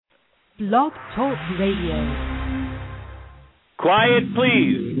Blog Talk Radio. Quiet,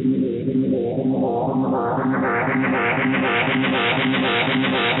 please.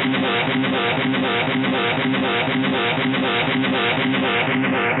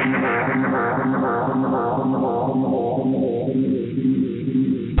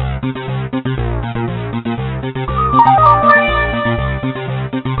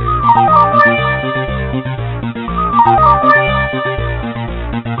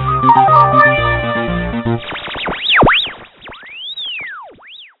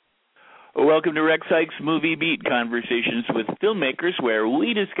 Welcome to Rex Sikes Movie Beat, conversations with filmmakers where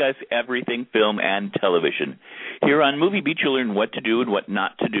we discuss everything film and television. Here on Movie Beat, you'll learn what to do and what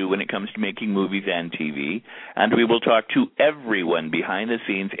not to do when it comes to making movies and TV. And we will talk to everyone behind the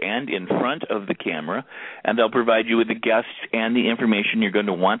scenes and in front of the camera, and they'll provide you with the guests and the information you're going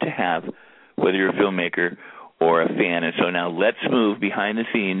to want to have, whether you're a filmmaker or a fan. And so now let's move behind the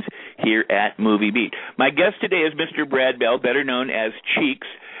scenes here at Movie Beat. My guest today is Mr. Brad Bell, better known as Cheeks,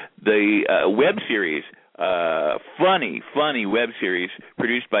 the web series, funny web series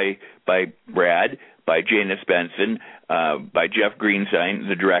produced by Brad, by Jana Spenson, by Jeff Greenstein,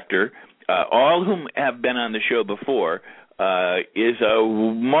 the director, all whom have been on the show before, is a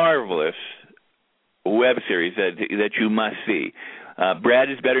marvelous web series that you must see.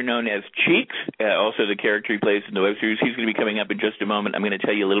 Brad is better known as Cheeks, also the character he plays in the web series. He's going to be coming up in just a moment. I'm going to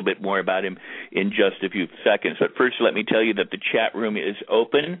tell you a little bit more about him in just a few seconds. But first, let me tell you that the chat room is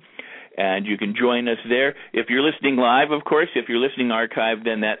open, and you can join us there. If you're listening live, of course. If you're listening archived,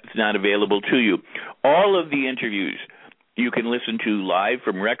 then that's not available to you. All of the interviews you can listen to live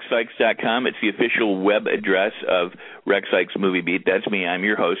from rexsikes.com. It's the official web address of Rex Sikes Movie Beat. That's me. I'm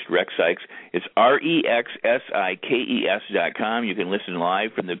your host, Rex Sikes. It's REXSIKES.com. You can listen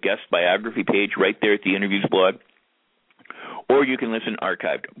live from the guest biography page right there at the interviews blog. Or you can listen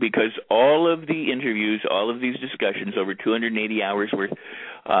archived, because all of the interviews, all of these discussions, over 280 hours worth,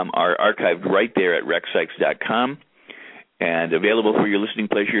 are archived right there at rexsikes.com. And available for your listening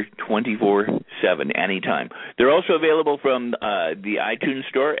pleasure 24/7, anytime. They're also available from the iTunes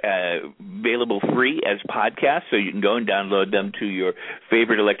Store, available free as podcasts, so you can go and download them to your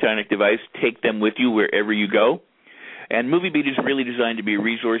favorite electronic device, take them with you wherever you go. And Movie Beat is really designed to be a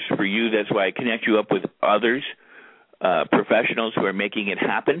resource for you. That's why I connect you up with others, professionals who are making it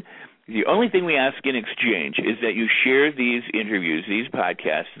happen. The only thing we ask in exchange is that you share these interviews, these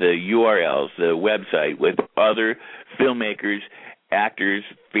podcasts, the URLs, the website, with other filmmakers, actors,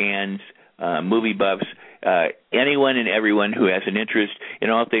 fans, movie buffs, anyone and everyone who has an interest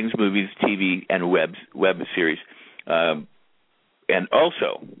in all things movies, TV, and web series. And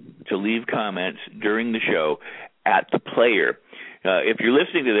also to leave comments during the show at the player. If you're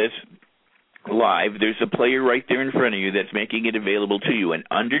listening to this live, there's a player right there in front of you that's making it available to you, and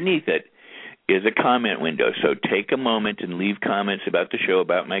underneath it is a comment window. So take a moment and leave comments about the show,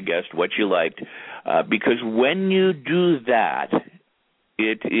 about my guest, what you liked, because when you do that,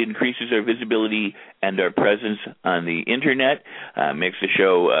 it increases our visibility and our presence on the internet, makes the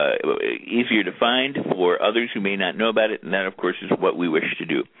show easier to find for others who may not know about it, and that, of course, is what we wish to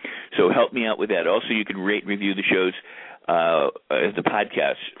do. So help me out with that. Also, you can rate and review the shows, the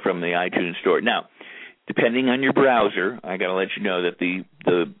podcast from the iTunes Store. Now, depending on your browser, I got to let you know that the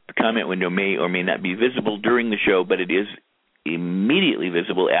comment window may or may not be visible during the show, but it is immediately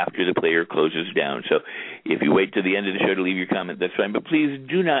visible after the player closes down. So if you wait to the end of the show to leave your comment, that's fine. But please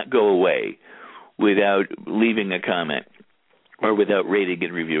do not go away without leaving a comment or without rating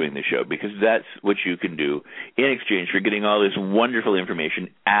and reviewing the show, because that's what you can do in exchange for getting all this wonderful information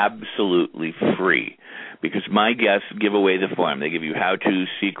absolutely free. Because my guests give away the farm. They give you how-to,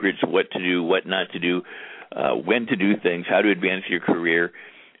 secrets, what to do, what not to do, when to do things, how to advance your career,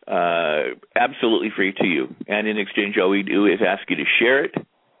 absolutely free to you. And in exchange, all we do is ask you to share it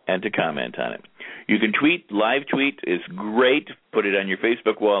and to comment on it. You can tweet. Live tweet is great. Put it on your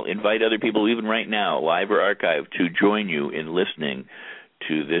Facebook wall. Invite other people, even right now, live or archived, to join you in listening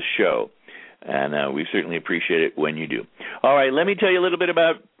to this show. And we certainly appreciate it when you do. All right, let me tell you a little bit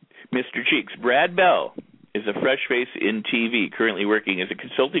about Mr. Cheeks. Brad Bell is a fresh face in TV, currently working as a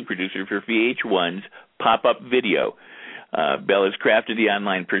consulting producer for VH1's Pop-Up Video. Bell has crafted the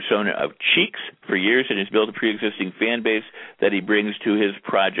online persona of Cheeks for years and has built a pre-existing fan base that he brings to his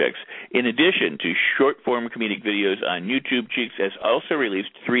projects. In addition to short-form comedic videos on YouTube, Cheeks has also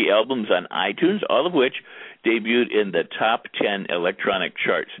released 3 albums on iTunes, all of which debuted in the top 10 electronic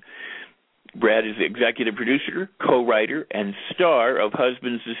charts. Brad is the executive producer, co-writer, and star of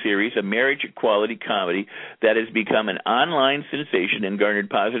Husbands the Series, a marriage equality comedy that has become an online sensation and garnered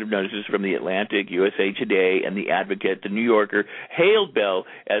positive notices from The Atlantic, USA Today, and The Advocate. The New Yorker hailed Bell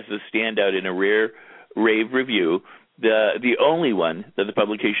as the standout in a rare rave review, the only one that the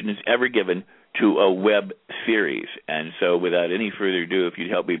publication has ever given to a web series. And so without any further ado, if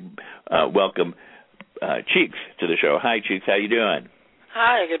you'd help me welcome Cheeks to the show. Hi, Cheeks. How you doing?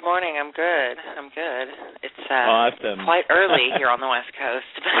 Hi, good morning. I'm good. It's awesome. Quite early here on the West Coast,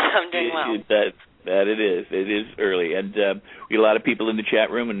 but I'm doing well. That it is. It is early. And we have a lot of people in the chat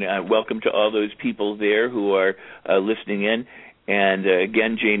room, and welcome to all those people there who are listening in. And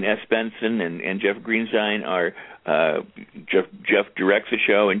again, Jane S. Benson and Jeff Greenstein are Jeff directs the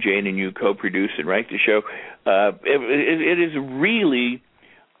show, and Jane and you co-produce and write the show. It is really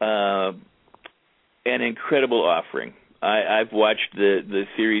an incredible offering. I've watched the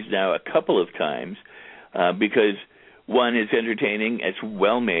series now a couple of times because, one, it's entertaining, it's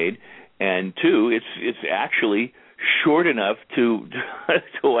well made, and two, it's actually short enough to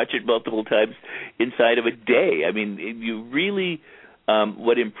watch it multiple times inside of a day. I mean, you really,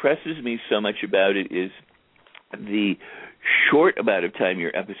 what impresses me so much about it is the short amount of time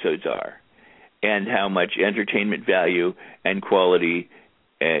your episodes are, and how much entertainment value and quality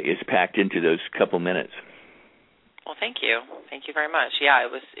is packed into those couple minutes. Well, thank you. Thank you very much. Yeah,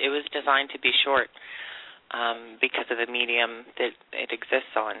 it was designed to be short because of the medium that it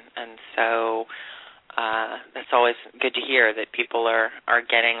exists on, and so that's always good to hear that people are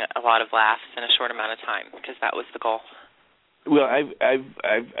getting a lot of laughs in a short amount of time, because that was the goal. Well,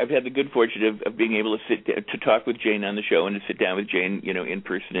 I've had the good fortune of being able to talk with Jane on the show, and to sit down with Jane, in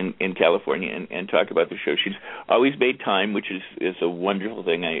person in California and talk about the show. She's always made time, which is a wonderful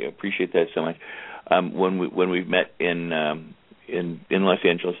thing. I appreciate that so much. When we've met in Los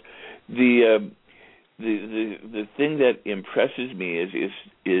Angeles, the thing that impresses me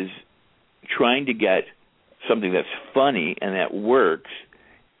is trying to get something that's funny and that works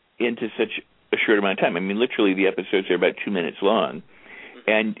into such a short amount of time. I mean, literally, the episodes are about 2 minutes long,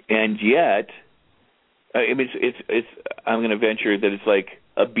 and yet, I mean, it's. I'm going to venture that it's like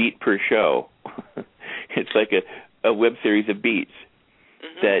a beat per show. It's like a web series of beats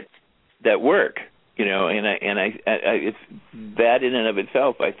that work. And it's that in and of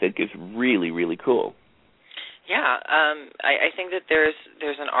itself, I think, is really, really cool. Yeah, I think that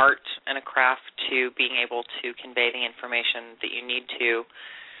there's an art and a craft to being able to convey the information that you need to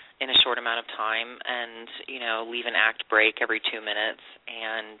in a short amount of time, and leave an act break every 2 minutes,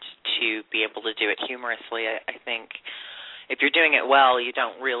 and to be able to do it humorously. I think if you're doing it well, you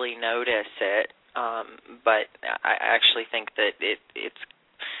don't really notice it, but I actually think that it's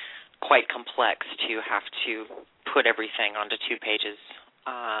quite complex to have to put everything onto 2 pages.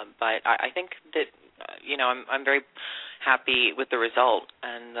 But I think that, I'm very happy with the result,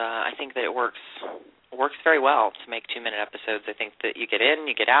 and I think that it works very well to make 2-minute episodes. I think that you get in,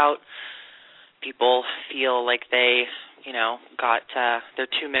 you get out, people feel like they, got their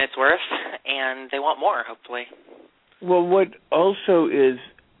 2 minutes worth, and they want more, hopefully. Well, what also is,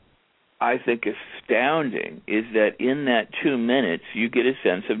 I think, astounding is that in that 2 minutes you get a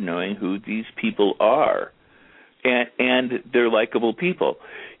sense of knowing who these people are, and they're likable people.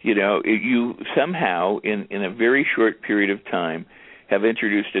 You somehow, in a very short period of time, have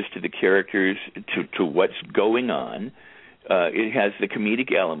introduced us to the characters, to what's going on. It has the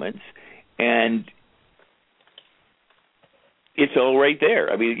comedic elements, and it's all right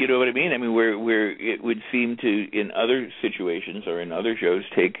there. I mean, you know what I mean? I mean, where it would seem to, in other situations or in other shows,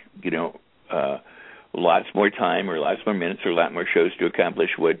 take, lots more time or lots more minutes or a lot more shows to accomplish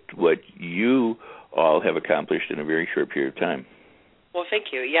what you all have accomplished in a very short period of time. Well,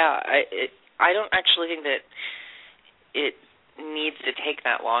 thank you. Yeah, I don't actually think that it needs to take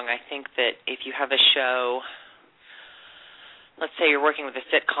that long. I think that if you have a show, let's say you're working with a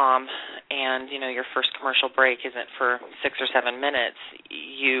sitcom, and your first commercial break isn't for 6 or 7 minutes,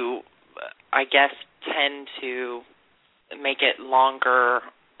 you, I guess, tend to make it longer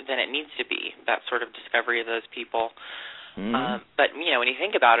than it needs to be, that sort of discovery of those people. But when you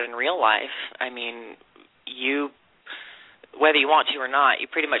think about it in real life, I mean, whether you want to or not, you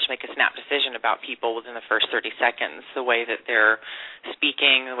pretty much make a snap decision about people within the first 30 seconds, the way that they're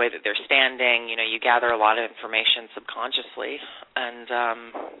speaking, the way that they're standing. You gather a lot of information subconsciously. And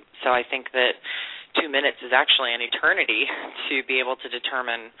so I think that 2 minutes is actually an eternity to be able to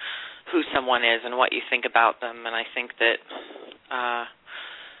determine who someone is and what you think about them. And I think that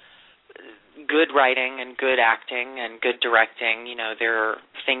good writing and good acting and good directing, there are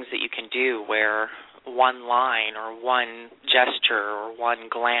things that you can do where one line or one gesture or one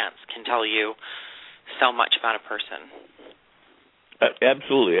glance can tell you so much about a person.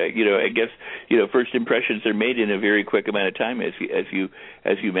 Absolutely. I guess first impressions are made in a very quick amount of time, as you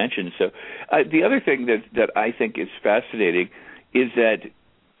mentioned. So the other thing that I think is fascinating is that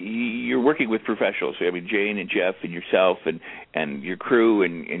you're working with professionals. I mean, Jane and Jeff and yourself and your crew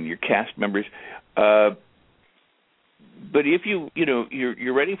and your cast members. But if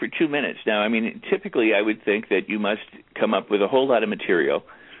you're writing for 2 minutes now, I mean, typically I would think that you must come up with a whole lot of material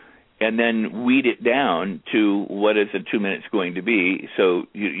and then weed it down to what is the 2 minutes going to be. So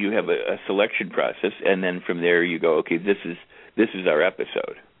you have a selection process, and then from there you go, okay, this is our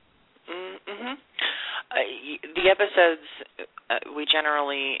episode. Mm-hmm. The episodes, we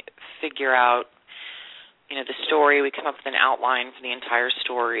generally figure out, the story. We come up with an outline for the entire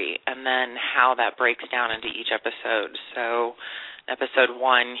story, and then how that breaks down into each episode. So episode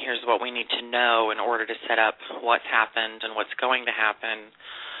 1, here's what we need to know in order to set up what's happened and what's going to happen,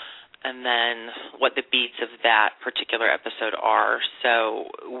 and then what the beats of that particular episode are.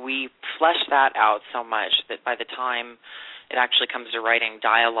 So we flesh that out so much that by the time it actually comes to writing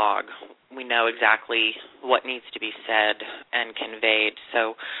dialogue, we know exactly what needs to be said and conveyed.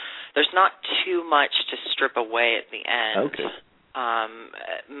 So there's not too much to strip away at the end. Okay.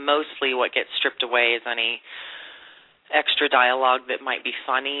 Mostly what gets stripped away is any extra dialogue that might be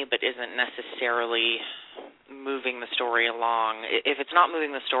funny but isn't necessarily moving the story along. If it's not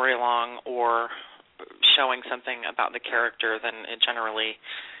moving the story along or showing something about the character, then it generally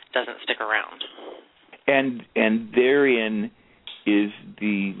doesn't stick around. And therein is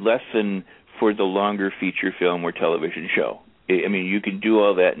the lesson for the longer feature film or television show. I mean, you can do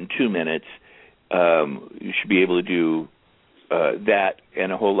all that in 2 minutes. You should be able to do that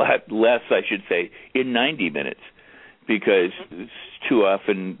and a whole lot less, I should say, in 90 minutes, because too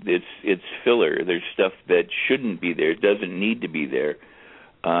often it's filler. There's stuff that shouldn't be there, doesn't need to be there,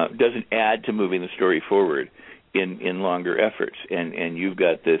 doesn't add to moving the story forward in longer efforts. And you've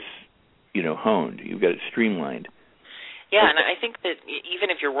got this, honed. You've got it streamlined. Yeah, and I think that even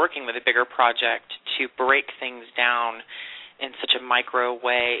if you're working with a bigger project, to break things down in such a micro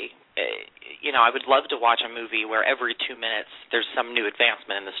way, I would love to watch a movie where every 2 minutes there's some new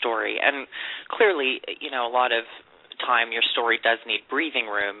advancement in the story. And clearly, a lot of time your story does need breathing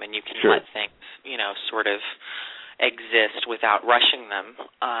room, and you can let things, sort of exist without rushing them.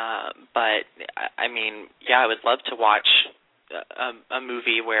 But, I mean, I would love to watch a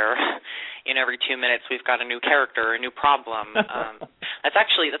movie where every 2 minutes we've got a new character, a new problem.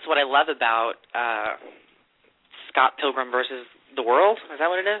 That's what I love about Scott Pilgrim versus the World. Is that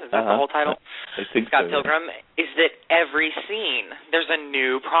what it is? Is that the whole title? I think Scott so. Pilgrim, is that every scene there's a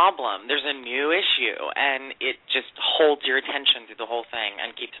new problem, there's a new issue, and it just holds your attention through the whole thing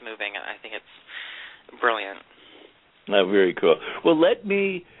and keeps moving. I think it's brilliant. Very cool. Well, let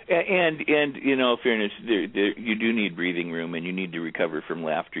me, and in all fairness, there, you do need breathing room, and you need to recover from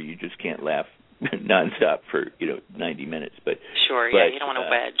laughter. You just can't laugh nonstop for 90 minutes. But sure, you don't want to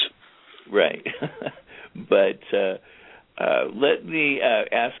wedge. Right. But let me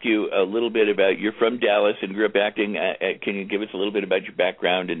ask you a little bit about, you're from Dallas and grew up acting. Can you give us a little bit about your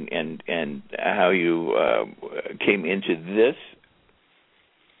background and how you came into this?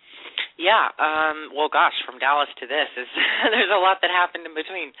 Yeah, well, gosh, from Dallas to this, there's a lot that happened in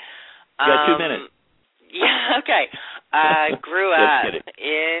between. Yeah, 2 minutes. Yeah, okay. Grew up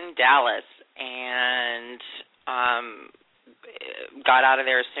in Dallas and got out of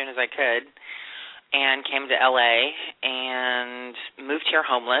there as soon as I could and came to L.A. and moved here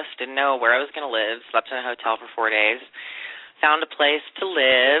homeless, didn't know where I was going to live, slept in a hotel for 4 days, found a place to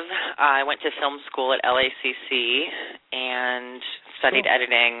live. I went to film school at LACC and studied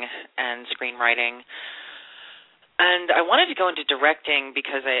editing and screenwriting. And I wanted to go into directing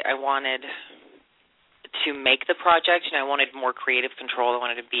because I wanted to make the project, and I wanted more creative control. I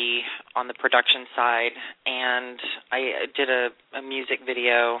wanted to be on the production side. And I did a music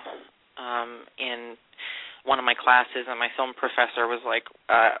video in one of my classes, and my film professor was like,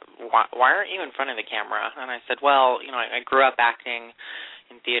 why aren't you in front of the camera? And I said, well, I grew up acting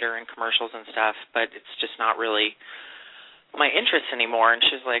in theater and commercials and stuff, but it's just not really my interest anymore. And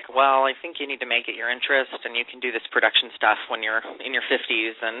she's like, well, I think you need to make it your interest, and you can do this production stuff when you're in your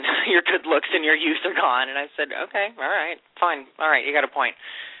 50s and your good looks and your youth are gone. And I said, okay, all right, fine, all right, you got a point.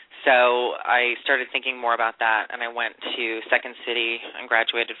 So I started thinking more about that, and I went to Second City and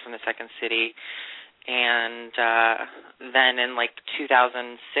graduated from the Second City. And then in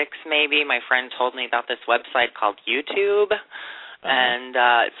 2006 maybe, my friend told me about this website called YouTube. And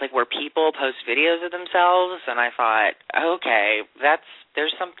it's where people post videos of themselves, and I thought, okay,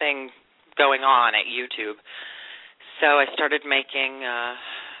 there's something going on at YouTube. So I started making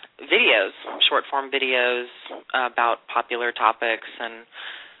videos, short-form videos about popular topics and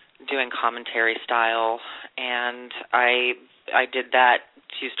doing commentary style. And I did that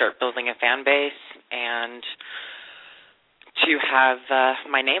to start building a fan base and to have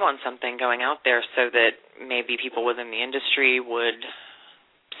my name on something going out there so that maybe people within the industry would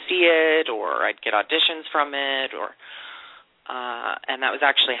see it, or I'd get auditions from it, or and that was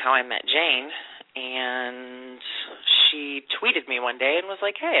actually how I met Jane. And she tweeted me one day and was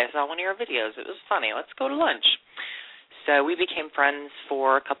like, "Hey, I saw one of your videos. It was funny. Let's go to lunch." So we became friends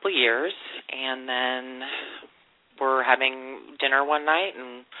for a couple of years, and then we're having dinner one night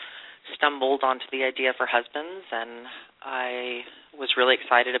and stumbled onto the idea for Husbands, and I was really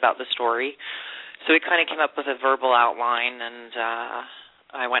excited about the story. So we kind of came up with a verbal outline, and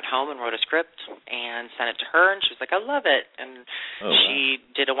I went home and wrote a script and sent it to her, and she was like, "I love it." And she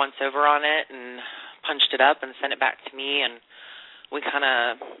did a once-over on it and punched it up and sent it back to me, and we kind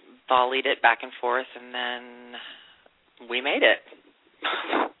of volleyed it back and forth, and then we made it.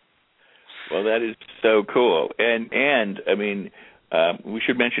 Well, that is so cool. And I mean, we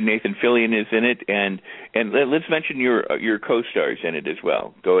should mention Nathan Fillion is in it, and let's mention your co-stars in it as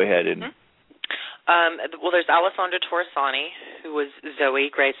well. Go ahead and... Well, there's Alessandra Torresani, who was Zoe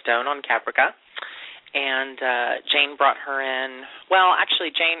Greystone on Caprica, and Jane brought her in. Well,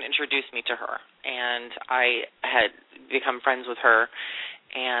 actually, Jane introduced me to her, and I had become friends with her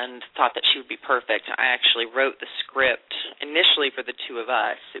and thought that she would be perfect. I actually wrote the script initially for the two of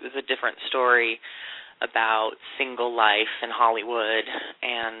us. It was a different story about single life in Hollywood,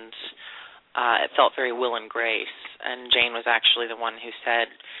 and it felt very Will and Grace. And Jane was actually the one who said,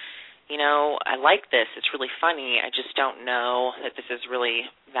 "You know, I like this. It's really funny. I just don't know that this is really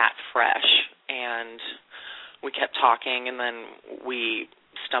that fresh." And we kept talking, and then we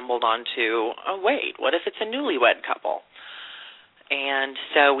stumbled onto, oh, wait, what if it's a newlywed couple? And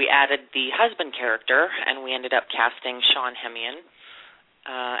so we added the husband character, and we ended up casting Sean Hemian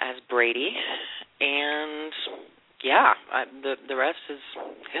as Brady. And, yeah, the rest is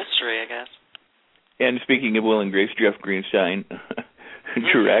history, I guess. And speaking of Will and Grace, Jeff Greenstein,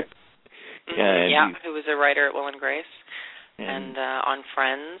 direct. Yeah, who was a writer at Will and Grace and on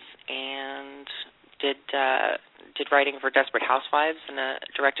Friends, and did writing for Desperate Housewives and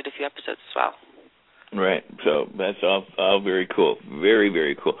directed a few episodes as well. Right. So that's all very cool. Very,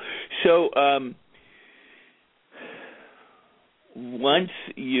 very cool. So once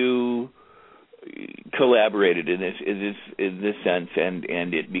you collaborated in this sense,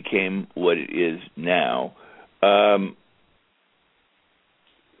 and it became what it is now,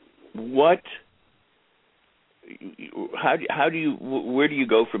 where do you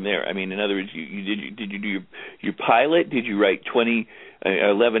go from there? I mean, in other words, did you do your pilot? Did you write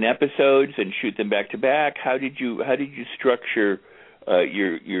 11 episodes and shoot them back to back? How did you structure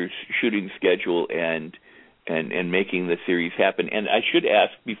your shooting schedule and making the series happen? And I should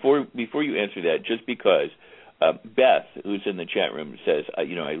ask before you answer that, just because Beth, who's in the chat room, says,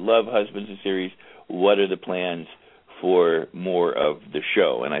 I love Husbands the series. What are the plans for more of the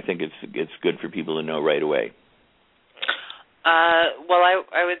show? And I think it's good for people to know right away. Well,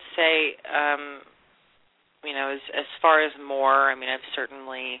 I would say, as far as more, I mean, I've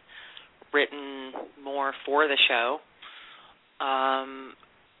certainly written more for the show. And,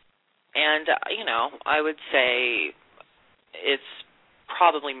 I would say it's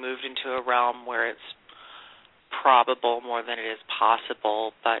probably moved into a realm where it's probable more than it is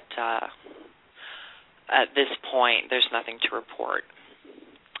possible, but at this point, there's nothing to report.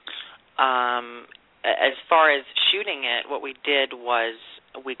 As far as shooting it, what we did was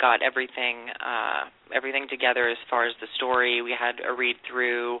we got everything together as far as the story. We had a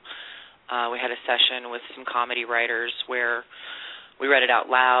read-through. We had a session with some comedy writers where we read it out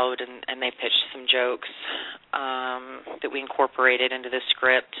loud, and they pitched some jokes that we incorporated into the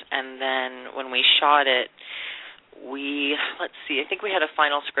script. And then when we shot it, I think we had a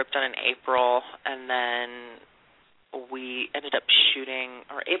final script done in April, and then we ended up shooting,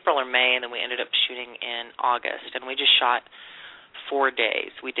 or April or May, and then we ended up shooting in August. And we just shot 4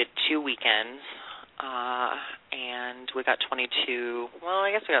 days. We did 2 weekends, and we got we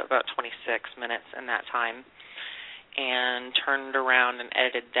got about 26 minutes in that time, and turned around and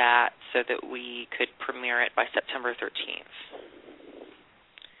edited that so that we could premiere it by September 13th.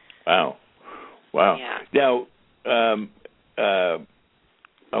 Wow. Yeah. Now,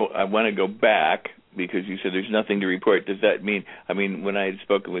 I want to go back, because you said there's nothing to report. Does that mean, when I had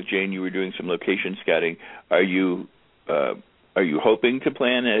spoken with Jane, you were doing some location scouting. Are you hoping to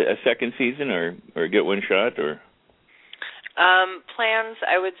plan a second season or get one shot? Or Plans,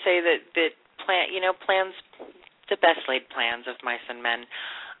 I would say that plans, the best laid plans of mice and men.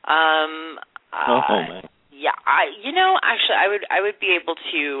 Man. Yeah, actually, I would be able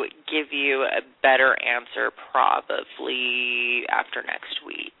to give you a better answer probably after next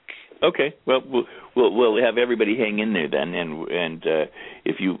week. Okay. Well, we'll have everybody hang in there then, and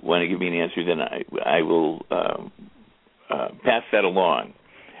if you want to give me an answer, then I will pass that along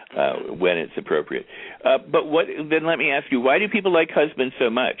when it's appropriate. But then let me ask you, why do people like Husbands so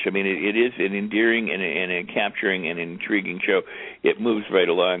much? I mean, it is an endearing and a capturing and intriguing show. It moves right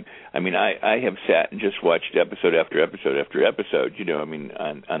along. I mean, I have sat and just watched episode after episode after episode,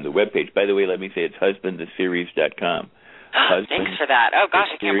 on the webpage. By the way, let me say it's husbandtheseries.com. Thanks for that. Oh, gosh,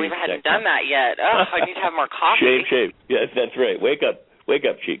 I can't believe I hadn't done that yet. Oh, I need to have more coffee. Shave. Yes, that's right. Wake up,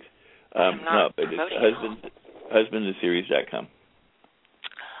 cheeks. I'm not but it's husbandtheseries.com.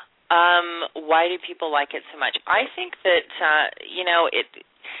 Why do people like it so much? I think that,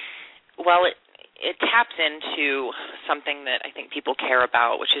 it taps into something that I think people care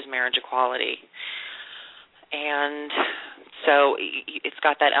about, which is marriage equality. And so it's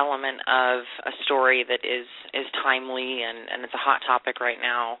got that element of a story that is timely and it's a hot topic right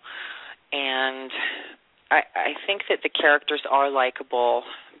now. And I think that the characters are likable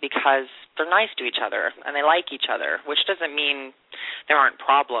because they're nice to each other and they like each other, which doesn't mean there aren't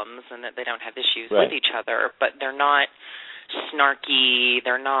problems and that they don't have issues with each other, but they're not snarky.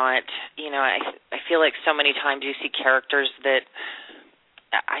 They're not, I feel like so many times you see characters that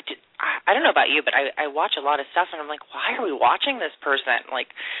I don't know about you, but I watch a lot of stuff and I'm like, why are we watching this person? Like,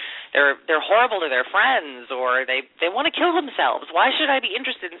 they're horrible to their friends, or they want to kill themselves. Why should I be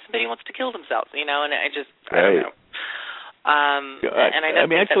interested in somebody who wants to kill themselves? And I don't know. And I don't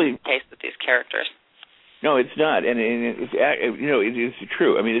think actually, that's the case with these characters. No, it's not, and it's it is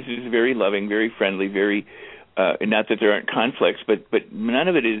true. I mean, this is very loving, very friendly, very not that there aren't conflicts, but none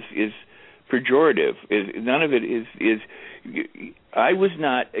of it is pejorative. None of it is. I was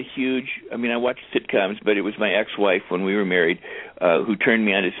not a huge. I mean, I watched sitcoms, but it was my ex-wife when we were married who turned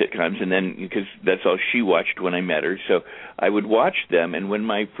me on to sitcoms, and then because that's all she watched when I met her, so I would watch them. And when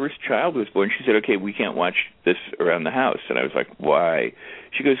my first child was born, she said, "Okay, we can't watch this around the house." And I was like, "Why?"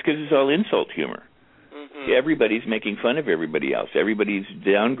 She goes, "Because it's all insult humor. Mm-hmm. Everybody's making fun of everybody else. Everybody's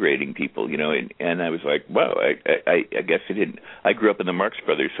downgrading people, And I was like, "Wow, I guess it didn't." I grew up in the Marx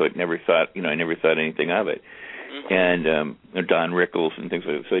Brothers, so I never thought anything of it. And Don Rickles and things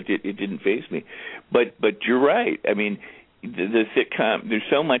like that. So it didn't faze me. But you're right. I mean, the sitcom, there's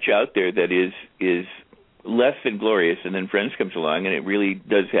so much out there that is less than glorious, and then Friends comes along, and it really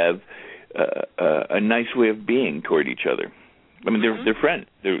does have a nice way of being toward each other. I mean, they're friends,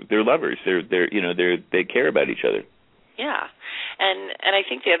 they're lovers, they care about each other. Yeah, and I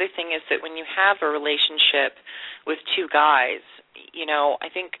think the other thing is that when you have a relationship with two guys, I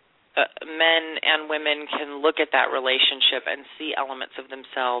think men and women can look at that relationship and see elements of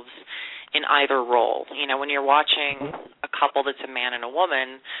themselves in either role. When you're watching a couple that's a man and a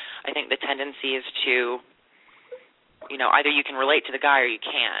woman, I think the tendency is to, either you can relate to the guy or you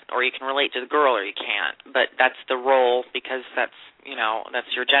can't, or you can relate to the girl or you can't. But that's the role because that's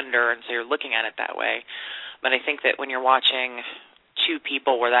your gender, and so you're looking at it that way. But I think that when you're watching two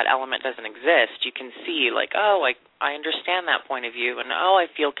people where that element doesn't exist, you can see like, oh, I understand that point of view, and oh, I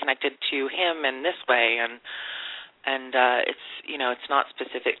feel connected to him in this way, and it's it's not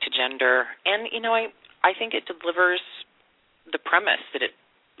specific to gender, and I think it delivers the premise that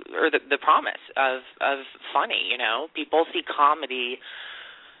the promise of funny. People see comedy,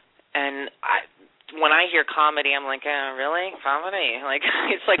 and when I hear comedy, I'm like, oh, really? Comedy? Like,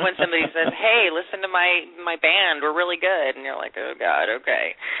 it's like when somebody says, hey, listen to my band, we're really good. And you're like, oh, God,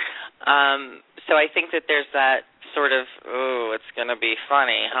 okay. So I think that there's that sort of, oh, it's going to be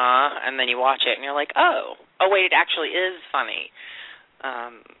funny, huh? And then you watch it, and you're like, oh, wait, it actually is funny.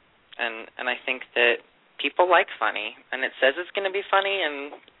 And I think that people like funny, and it says it's going to be funny,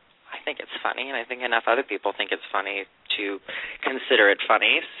 and I think it's funny, and I think enough other people think it's funny to consider it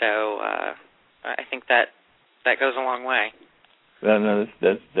funny. So I think that goes a long way. No,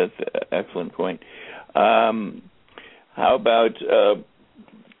 that's an excellent point. How about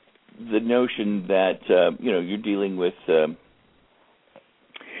the notion that you're dealing with the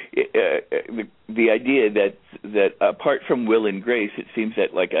idea that apart from Will and Grace, it seems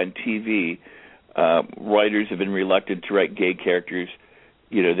that like on TV, writers have been reluctant to write gay characters,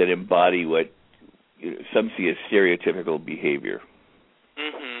 that embody what some see as stereotypical behavior.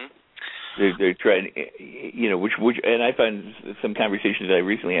 Mm-hmm. They're trying, which, and I find some conversations that I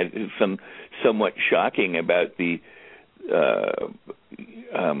recently had somewhat shocking about the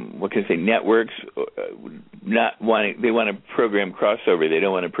what can I say, networks they want to program crossover. They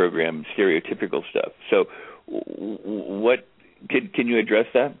don't want to program stereotypical stuff. So what can you address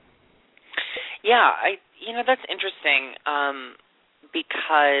that? Yeah, that's interesting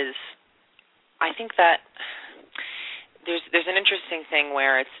because I think that there's an interesting thing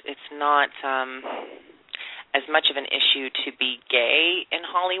where it's not as much of an issue to be gay in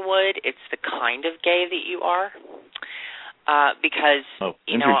Hollywood. It's the kind of gay that you are, because on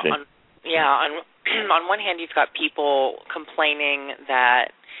one hand you've got people complaining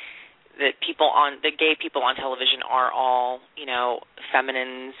that the gay people on television are all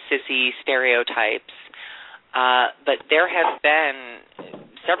feminine sissy stereotypes, but there have been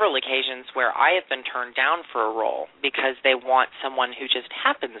several occasions where I have been turned down for a role because they want someone who just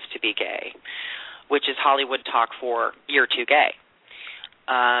happens to be gay, which is Hollywood talk for "you're too gay."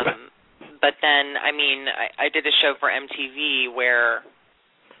 But then, I did a show for MTV where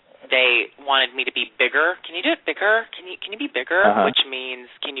they wanted me to be bigger. Can you do it bigger? Can you be bigger? Uh-huh. Which means,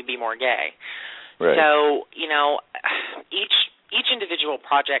 can you be more gay? Right. So, each individual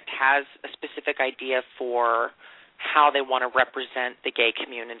project has a specific idea for how they want to represent the gay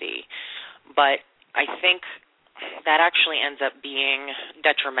community. But I think that actually ends up being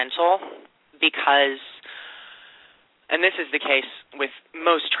detrimental because, and this is the case with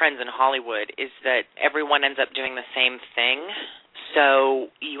most trends in Hollywood, is that everyone ends up doing the same thing. So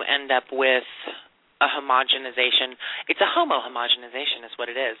you end up with a homogenization. It's a homo-homogenization is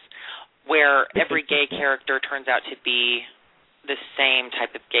what it is, where every gay character turns out to be the same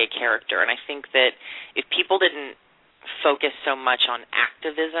type of gay character. And I think that if people didn't focus so much on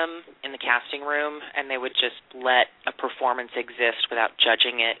activism in the casting room and they would just let a performance exist without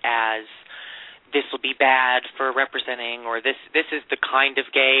judging it as this will be bad for representing, or this is the kind of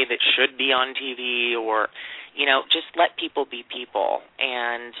gay that should be on TV, or, just let people be people.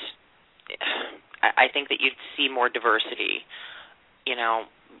 And I think that you'd see more diversity.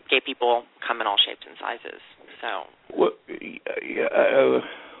 Gay people come in all shapes and sizes. So. Well,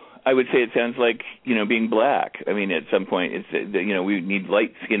 I would say it sounds like, being black. At some point, we need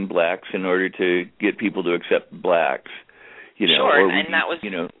light-skinned blacks in order to get people to accept blacks. Sure, and that was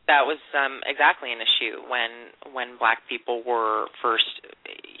exactly an issue when black people were first,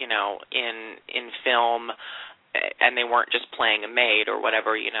 in film, and they weren't just playing a maid or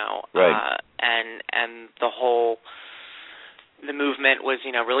whatever, Right. And the movement was,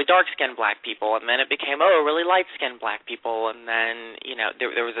 really dark-skinned black people, and then it became, really light-skinned black people, and then,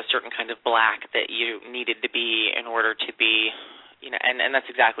 there was a certain kind of black that you needed to be in order to be, and that's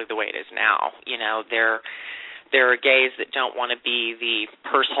exactly the way it is now. There are gays that don't want to be the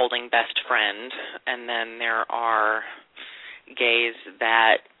purse-holding best friend, and then there are gays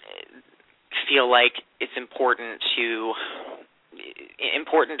that feel like it's important to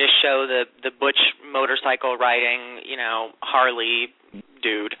show the butch motorcycle riding, Harley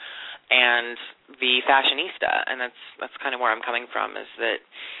dude, and the fashionista, and that's kind of where I'm coming from, is that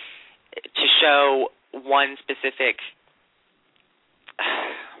to show one specific.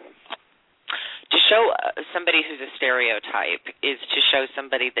 To show somebody who's a stereotype is to show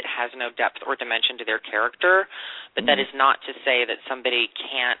somebody that has no depth or dimension to their character, but that is not to say that somebody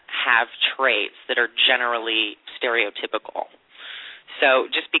can't have traits that are generally stereotypical. So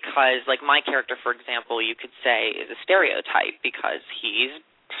just because, like my character, for example, you could say is a stereotype because he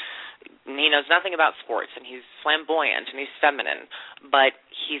knows nothing about sports and he's flamboyant and he's feminine, but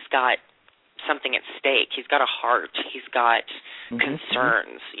he's got something at stake. He's got a heart. He's got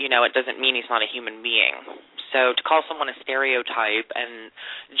concerns. It doesn't mean he's not a human being. So to call someone a stereotype and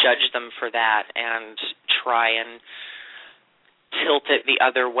judge them for that and try and tilt it the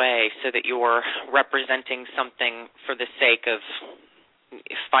other way so that you're representing something for the sake of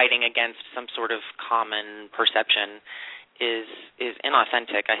fighting against some sort of common perception is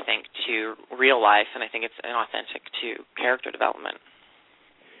inauthentic, I think, to real life, and I think it's inauthentic to character development.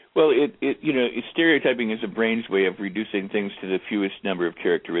 Well, stereotyping is the brain's way of reducing things to the fewest number of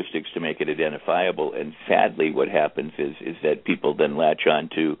characteristics to make it identifiable. And sadly, what happens is that people then latch on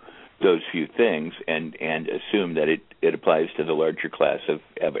to those few things and assume that it applies to the larger class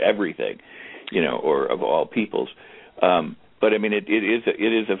of everything, or of all peoples. But it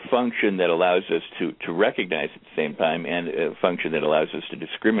is a function that allows us to recognize at the same time, and a function that allows us to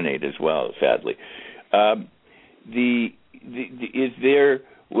discriminate as well. Sadly, is there.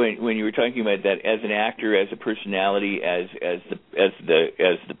 When you were talking about that, as an actor, as a personality, as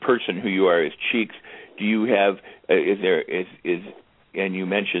the person who you are as Cheeks, do you have and you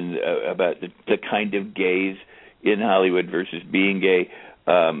mentioned about the kind of gays in Hollywood versus being gay,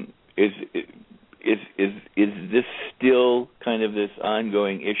 is this still kind of this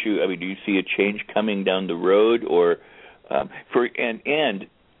ongoing issue? I mean, do you see a change coming down the road, or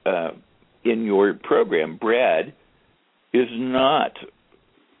in your program, Brad is not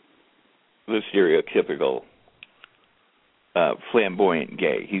the stereotypical flamboyant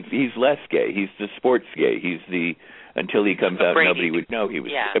gay. He's less gay. He's the sports gay. He's the until he comes out, Brady. nobody would know he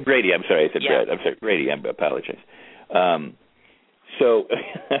was Brady. I'm sorry, I said Brad. I'm sorry, Brady. I apologize. So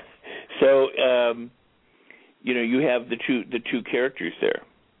you have the two characters there.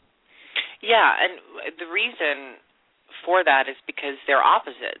 Yeah, and the reason for that is because they're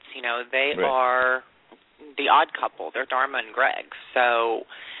opposites. They are the odd couple. They're Dharma and Greg. So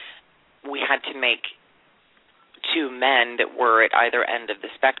we had to make two men that were at either end of the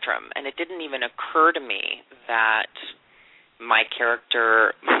spectrum. And it didn't even occur to me that my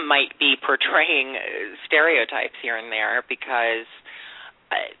character might be portraying stereotypes here and there, because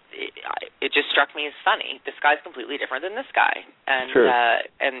it just struck me as funny. This guy's completely different than this guy. And sure.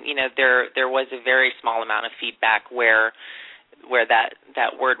 There was a very small amount of feedback where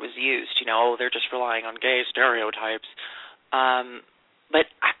that word was used. They're just relying on gay stereotypes. But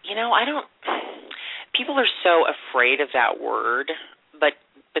I don't. People are so afraid of that word, but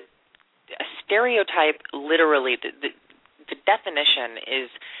a stereotype, literally, the definition is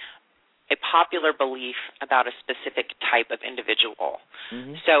a popular belief about a specific type of individual.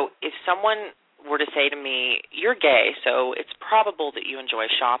 Mm-hmm. So if someone were to say to me, "You're gay, so it's probable that you enjoy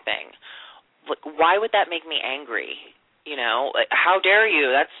shopping," why would that make me angry? How dare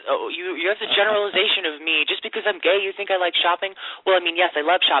you? That's a generalization of me. Just because I'm gay, you think I like shopping? Well, I mean, yes, I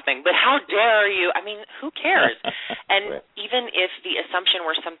love shopping, but how dare you? I mean, who cares? And even if the assumption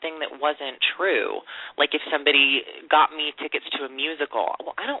were something that wasn't true, like if somebody got me tickets to a musical,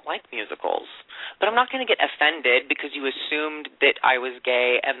 well, I don't like musicals, but I'm not going to get offended because you assumed that I was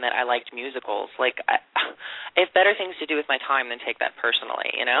gay and that I liked musicals. Like, I have better things to do with my time than take that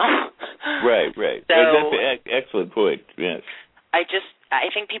personally, Right. So, that's an excellent point. Yes. I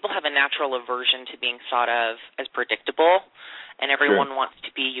think people have a natural aversion to being thought of as predictable, and everyone wants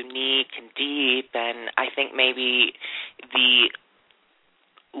to be unique and deep, and I think maybe the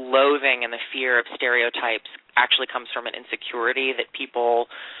loathing and the fear of stereotypes actually comes from an insecurity that people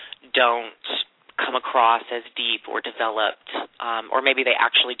don't come across as deep or developed, or maybe they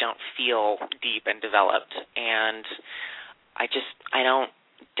actually don't feel deep and developed, and I don't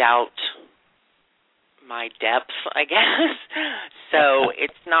doubt my depth, I guess. So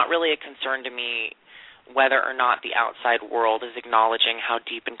it's not really a concern to me whether or not the outside world is acknowledging how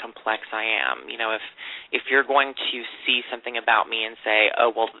deep and complex I am. If you're going to see something about me and say,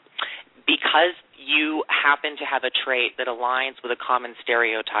 oh, well, because you happen to have a trait that aligns with a common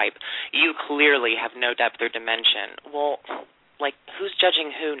stereotype, you clearly have no depth or dimension. Well, who's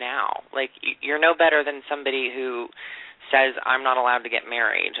judging who now? You're no better than somebody who says I'm not allowed to get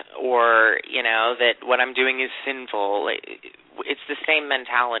married, or that what I'm doing is sinful. It's the same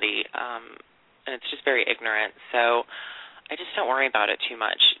mentality, and it's just very ignorant. So I just don't worry about it too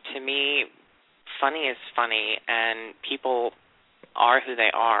much. To me, funny is funny, and people are who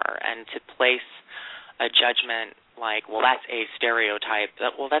they are. And to place a judgment like, well, that's a stereotype.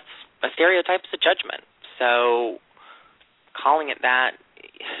 That's a stereotype is a judgment. So calling it that,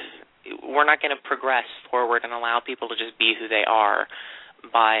 we're not going to progress forward and allow people to just be who they are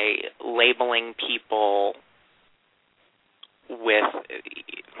by labeling people with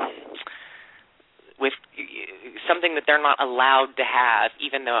something that they're not allowed to have,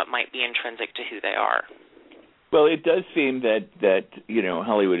 even though it might be intrinsic to who they are. Well, it does seem that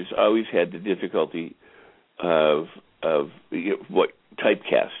Hollywood has always had the difficulty of what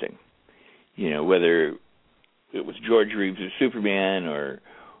typecasting. Whether it was George Reeves as Superman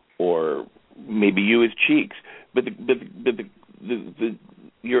or maybe you as Cheeks, but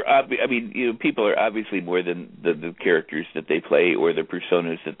people are obviously more than the characters that they play or the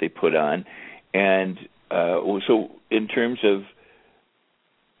personas that they put on, and so in terms of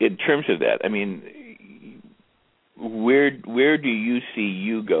that, I mean, where do you see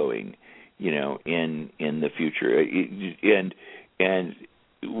you going, in the future, and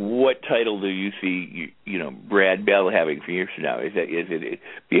what title do you see, Brad Bell having for years from now? Is it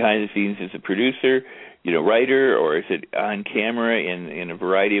behind the scenes as a producer, writer, or is it on camera in a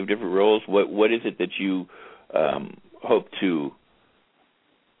variety of different roles? What is it that you hope to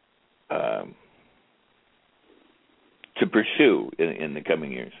pursue in the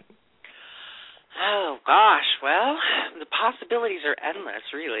coming years? Oh gosh, well, the possibilities are endless,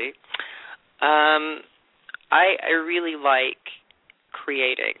 really. I really like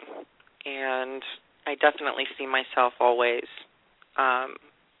creating, and I definitely see myself always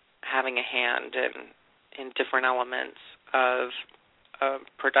having a hand in different elements of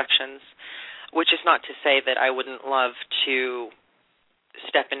productions, which is not to say that I wouldn't love to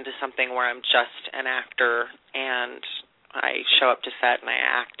step into something where I'm just an actor and I show up to set and I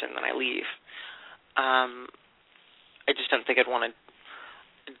act and then I leave. I just don't think I'd want to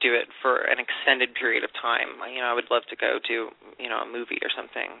do it for an extended period of time. I would love to go do, a movie or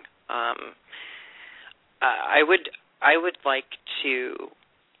something. I would like to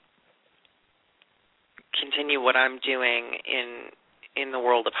continue what I'm doing in the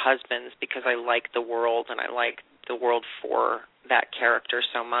world of Husbands because I like the world and I like the world for that character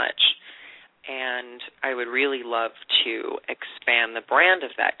so much. And I would really love to expand the brand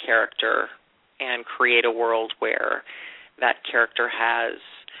of that character and create a world where that character has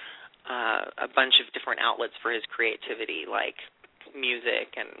a bunch of different outlets for his creativity, like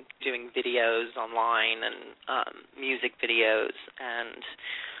music and doing videos online and music videos, and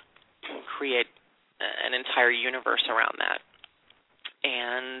create an entire universe around that.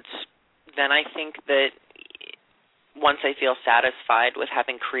 And then I think that once I feel satisfied with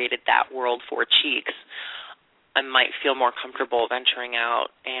having created that world for Cheeks, I might feel more comfortable venturing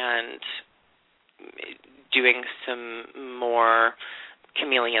out and doing some more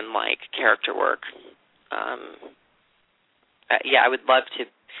chameleon-like character work. I would love to,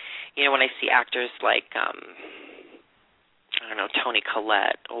 when I see actors like, Toni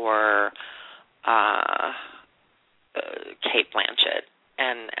Collette or Cate Blanchett,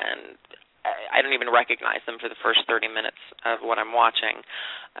 and I don't even recognize them for the first 30 minutes of what I'm watching.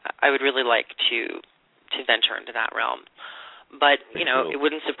 I would really like to venture into that realm. But, it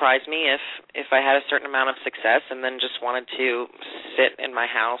wouldn't surprise me if I had a certain amount of success and then just wanted to sit in my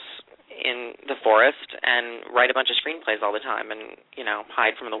house in the forest and write a bunch of screenplays all the time and,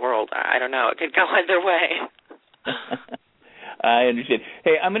 hide from the world. I don't know. It could go either way. I understand.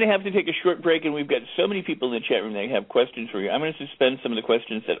 Hey, I'm going to have to take a short break, and we've got so many people in the chat room that have questions for you. I'm going to suspend some of the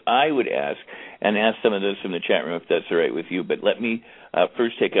questions that I would ask and ask some of those from the chat room, if that's all right with you. But let me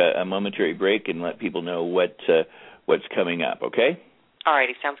first take a momentary break and let people know what's coming up, okay? All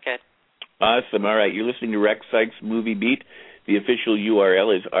righty, sounds good. Awesome. All right, you're listening to Rex Sikes Movie Beat. The official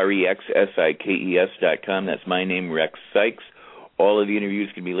URL is rexsikes.com. That's my name, Rex Sikes. All of the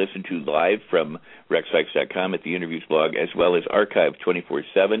interviews can be listened to live from rexsikes.com at the interviews blog, as well as archived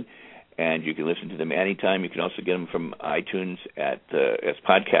 24/7, and you can listen to them anytime. You can also get them from iTunes as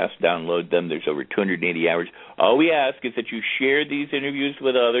podcasts. Download them. There's over 280 hours. All we ask is that you share these interviews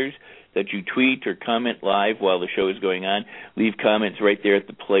with others, that you tweet or comment live while the show is going on. Leave comments right there at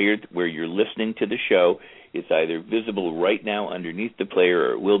the player where you're listening to the show. It's either visible right now underneath the player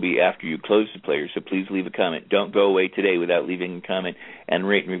or it will be after you close the player, so please leave a comment. Don't go away today without leaving a comment, and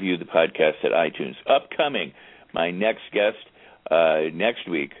rate and review the podcast at iTunes. Upcoming, my next guest next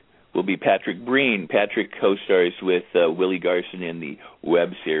week will be Patrick Breen. Patrick co-stars with Willie Garson in the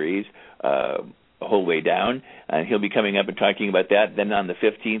web series A Whole Way Down, and he'll be coming up and talking about that. Then on the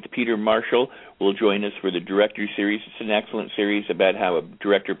 15th, Peter Marshall will join us for the Director Series. It's an excellent series about how a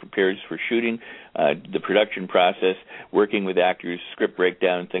director prepares for shooting, the production process, working with actors, script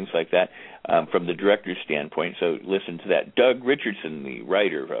breakdown, things like that, from the director's standpoint. So listen to that. Doug Richardson, the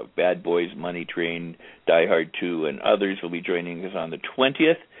writer of Bad Boys, Money Train, Die Hard 2, and others, will be joining us on the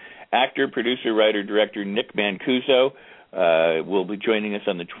 20th. Actor, producer, writer, director Nick Mancuso will be joining us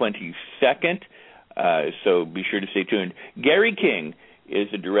on the 22nd. So be sure to stay tuned. Gary King is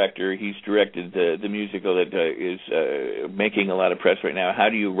the director. He's directed the musical that is making a lot of press right now. How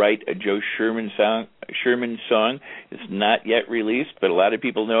Do You Write a Joe Sherman song? It's not yet released, but a lot of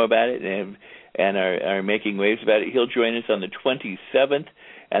people know about it and are making waves about it. He'll join us on the 27th.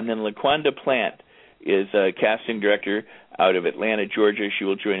 And then LaQuanda Plant is a casting director out of Atlanta, Georgia. She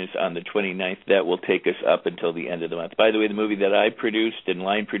will join us on the 29th. That will take us up until the end of the month. By the way, the movie that I produced and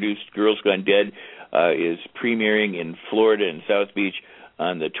line-produced, Girls Gone Dead, is premiering in Florida in South Beach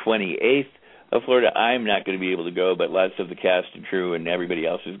on the 28th of Florida. I'm not going to be able to go, but lots of the cast and crew and everybody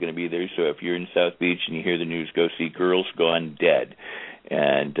else is going to be there. So if you're in South Beach and you hear the news, go see Girls Gone Dead.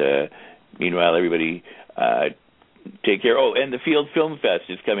 And meanwhile, everybody take care. Oh, and the Field Film Fest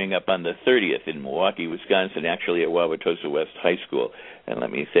is coming up on the 30th in Milwaukee, Wisconsin, actually at Wauwatosa West High School. And let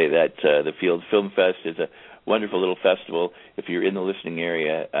me say that the Field Film Fest is a wonderful little festival. If you're in the listening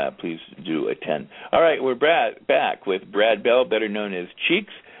area, please do attend. All right, we're back with Brad Bell, better known as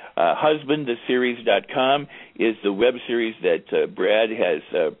Cheeks. HusbandTheSeries.com is the web series that Brad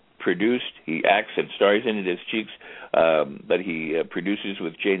has produced. He acts and stars in it as Cheeks, but he produces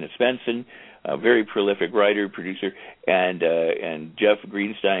with Jana Svensson, a very prolific writer, producer, and Jeff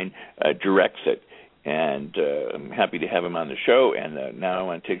Greenstein directs it. and I'm happy to have him on the show. And now I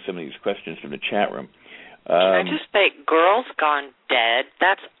want to take some of these questions from the chat room. Can I just say, Girls Gone Dead?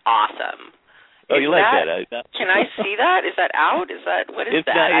 That's awesome. Oh, you like that? Can I see that? Is that out? What is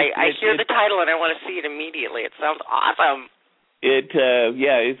that? I hear the title and I want to see it immediately. It sounds awesome. We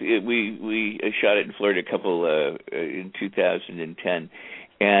shot it in Florida in 2010,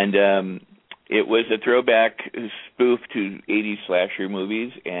 and it was a throwback spoof to 80s slasher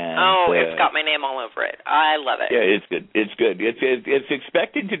movies. And it's got my name all over it. I love it. Yeah, it's good. It's good. It's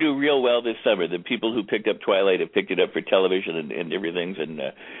expected to do real well this summer. The people who picked up Twilight have picked it up for television and everything,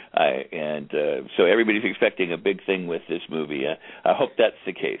 and so everybody's expecting a big thing with this movie. I hope that's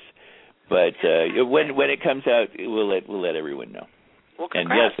the case. But when it comes out, we'll let everyone know. Well,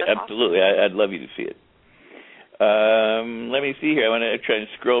 congrats. And yes, absolutely, awesome. I'd love you to see it. Let me see here. I want to try and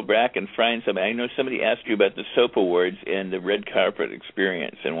scroll back and find something. I know somebody asked you about the Soap Awards and the red carpet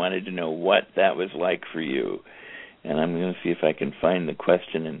experience and wanted to know what that was like for you. And I'm going to see if I can find the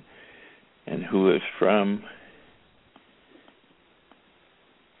question and who it's from.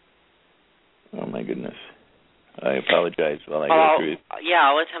 Oh, my goodness. I apologize while I go through it. Yeah,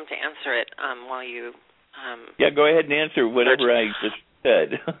 I'll attempt to answer it while you... yeah, go ahead and answer whatever I just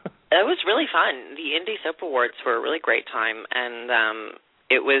said. It was really fun. The Indie Soap Awards were a really great time, and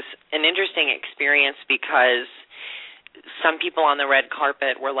it was an interesting experience because some people on the red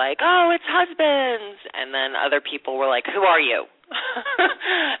carpet were like, "Oh, it's husbands," and then other people were like, "Who are you?"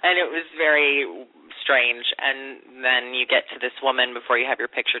 And it was very strange. And then you get to this woman before you have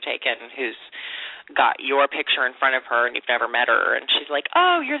your picture taken who's got your picture in front of her and you've never met her, and she's like,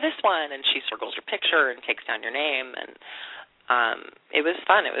 "Oh, you're this one," and she circles your picture and takes down your name, and it was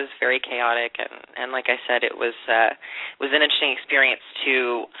fun. It was very chaotic, and like I said, it was an interesting experience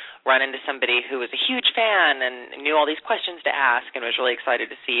to run into somebody who was a huge fan and knew all these questions to ask and was really excited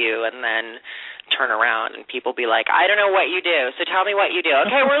to see you, and then turn around and people be like, "I don't know what you do, so tell me what you do."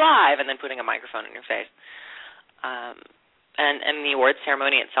 "Okay, we're live," and then putting a microphone in your face. And the awards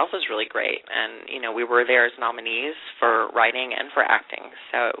ceremony itself was really great, and we were there as nominees for writing and for acting,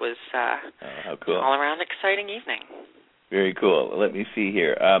 so it was how cool. All around exciting evening. Very cool. Let me see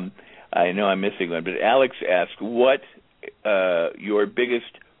here. I know I'm missing one, but Alex asked what your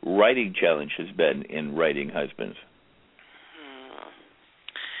biggest writing challenge has been in writing Husbands.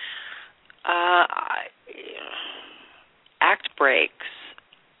 Act breaks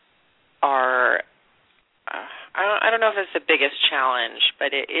are... I don't know if it's the biggest challenge,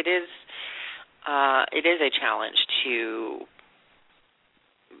 but it is a challenge to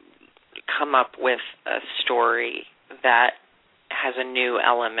come up with a story that has a new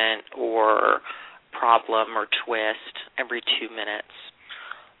element or problem or twist every 2 minutes.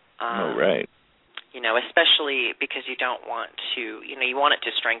 Right. Especially because you don't want to, you want it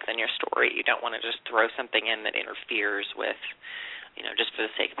to strengthen your story. You don't want to just throw something in that interferes with, just for the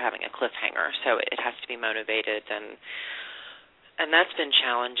sake of having a cliffhanger. So it has to be motivated, and that's been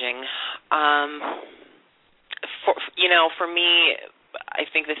challenging. For me, I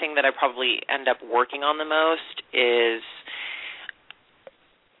think the thing that I probably end up working on the most is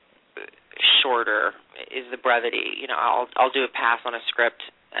the brevity. I'll do a pass on a script,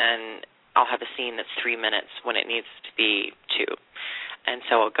 and I'll have a scene that's 3 minutes when it needs to be 2. And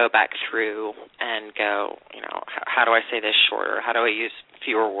so I'll go back through and go, how do I say this shorter? How do I use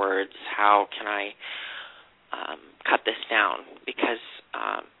fewer words? How can I cut this down? Because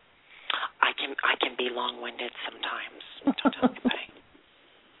I can be long-winded sometimes. Don't tell anybody.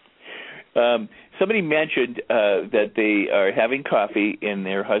 Somebody mentioned that they are having coffee in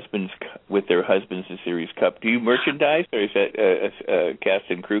with their husband's series cup. Do you merchandise, or is that a cast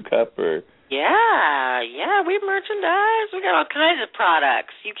and crew cup, or? Yeah, we merchandise. We got all kinds of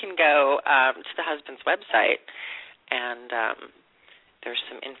products. You can go to the husband's website, and there's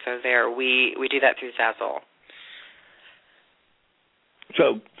some info there. We do that through Zazzle.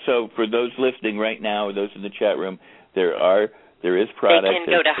 So for those listening right now, or those in the chat room, there is product. They can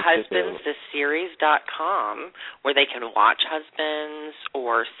go to husbandstheseries.com, where they can watch Husbands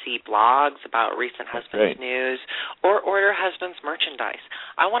or see blogs about recent Husbands news, or order Husbands merchandise.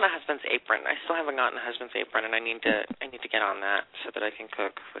 I want a Husbands apron. I still haven't gotten a Husbands apron, and I need to get on that so that I can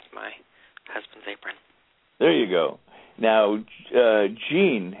cook with my Husbands apron. There you go. Now,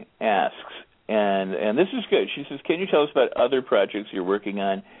 Jean asks, and this is good. She says, "Can you tell us about other projects you're working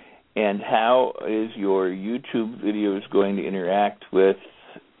on? And how is your YouTube videos going to interact with,"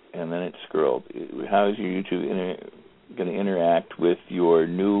 and then it scrolled, "how is your YouTube going to interact with your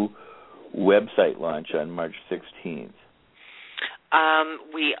new website launch on March 16th?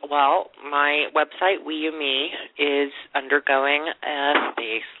 My website, We You Me, is undergoing a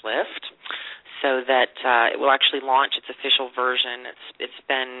facelift. so that it will actually launch its official version. It's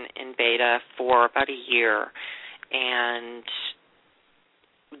been in beta for about a year, and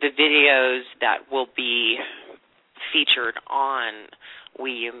the videos that will be featured on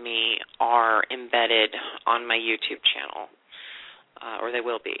WeUme are embedded on my YouTube channel, or they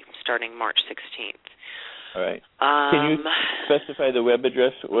will be, starting March 16th. All right. Can you specify the web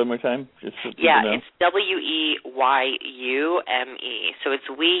address one more time? Just so people know? It's WEYUME. So it's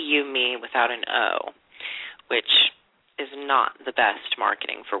WeUme without an O, which is not the best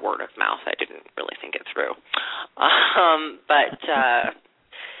marketing for word of mouth. I didn't really think it through. But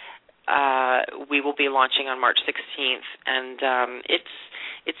we will be launching on March 16th, and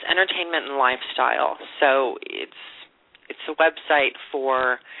it's entertainment and lifestyle. So it's a website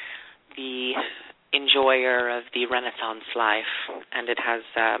for the enjoyer of the Renaissance life, and it has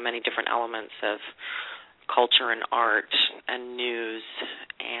many different elements of culture and art and news,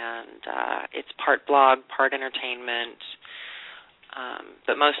 and it's part blog, part entertainment,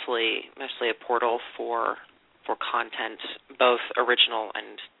 but mostly a portal for content, both original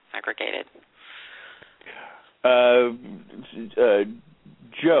and aggregated.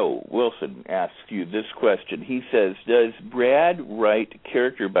 Joe Wilson asks you this question. He says, does Brad write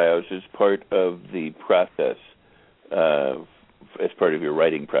character bios as part of the process, as part of your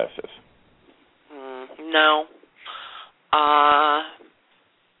writing process? No.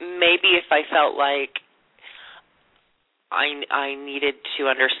 Maybe if I felt like I needed to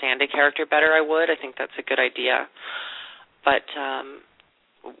understand a character better, I would. I think that's a good idea. But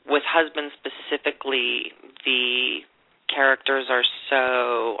with Husband specifically, the characters are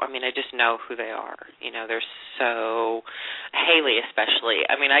so, I just know who they are. They're so, Haley especially.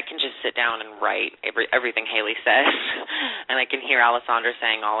 I can just sit down and write everything Haley says, and I can hear Alessandra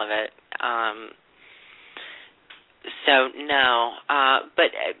saying all of it. So, no.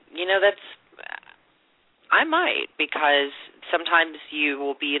 But, that's, I might, because sometimes you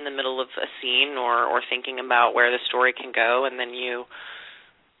will be in the middle of a scene or thinking about where the story can go, and then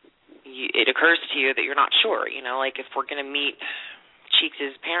it occurs to you that you're not sure, like if we're going to meet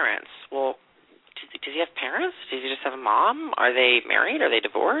Cheeks' parents, well, does he have parents? Does he just have a mom? Are they married? Are they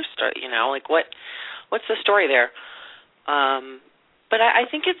divorced? Or, what's the story there? But I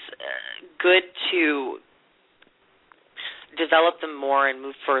think it's good to develop them more and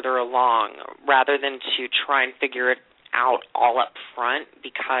move further along rather than to try and figure it out all up front,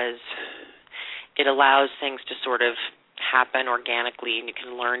 because it allows things to sort of happen organically and you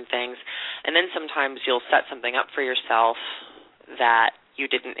can learn things. And then sometimes you'll set something up for yourself that you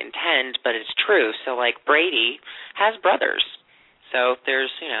didn't intend, but it's true. So like Brady has brothers. So if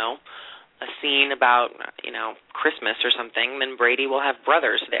there's, a scene about, Christmas or something, then Brady will have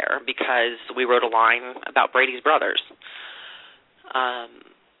brothers there because we wrote a line about Brady's brothers.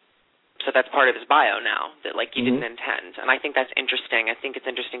 So that's part of his bio now that you didn't intend. And I think that's interesting. I think it's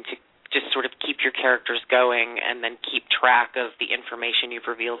interesting to just sort of keep your characters going and then keep track of the information you've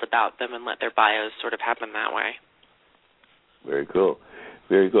revealed about them and let their bios sort of happen that way. Very cool.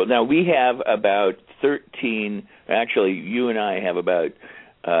 Very cool. Now, we have about 13, actually, you and I have about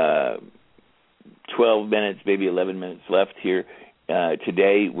 12 minutes, maybe 11 minutes left here.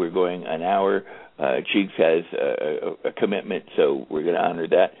 Today, we're going an hour. Cheeks has a commitment, so we're going to honor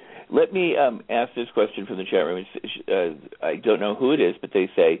that. Let me ask this question from the chat room. I don't know who it is, but they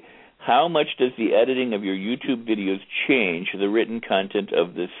say, how much does the editing of your YouTube videos change the written content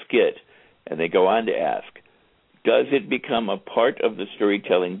of the skit? And they go on to ask, does it become a part of the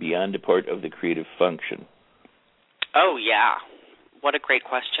storytelling beyond a part of the creative function? Oh, yeah. What a great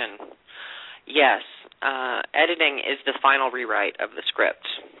question. Yes. Editing is the final rewrite of the script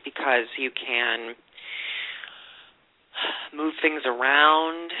because you can move things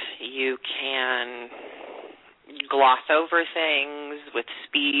around. You can gloss over things with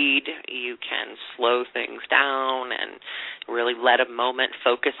speed. You can slow things down and really let a moment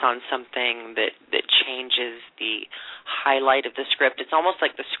focus on something that changes the highlight of the script. It's almost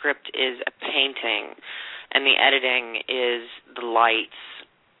like the script is a painting and the editing is the lights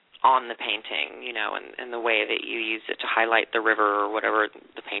on the painting, and the way that you use it to highlight the river or whatever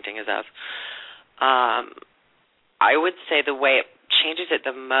the painting is of. I would say the way it changes it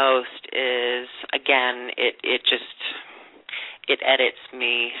the most is, again, it edits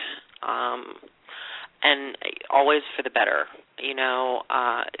me, and always for the better.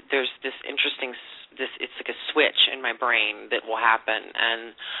 There's this interesting, it's like a switch in my brain that will happen,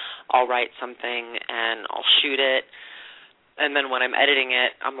 and I'll write something and I'll shoot it, and then when I'm editing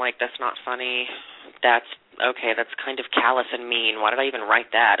it, I'm like, that's not funny, that's okay, that's kind of callous and mean. Why did I even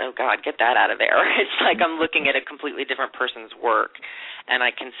write that? Oh, God, get that out of there. It's like I'm looking at a completely different person's work, and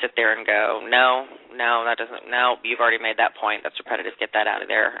I can sit there and go, no, that doesn't, no, you've already made that point. That's repetitive. Get that out of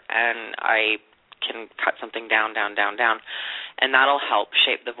there. And I can cut something down, and that'll help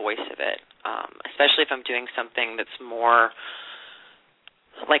shape the voice of it, especially if I'm doing something that's more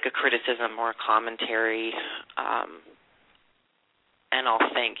like a criticism or a commentary, and I'll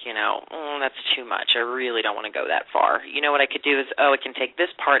think, that's too much. I really don't want to go that far. What I could do is, I can take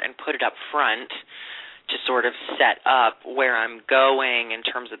this part and put it up front to sort of set up where I'm going in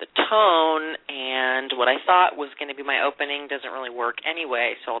terms of the tone, and what I thought was going to be my opening doesn't really work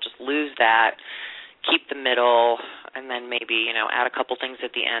anyway, so I'll just lose that, keep the middle, and then maybe, add a couple things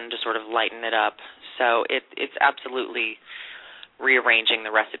at the end to sort of lighten it up. So it's absolutely rearranging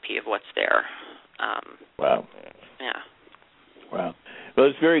the recipe of what's there. Wow. Yeah. Wow. Well,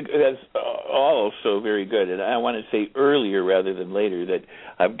 it's very good. That's also very good. And I want to say earlier rather than later that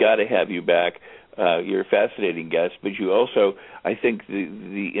I've got to have you back. You're a fascinating guest, but you also, I think,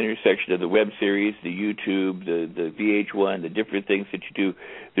 the intersection of the web series, the YouTube, the VH1, the different things that you do.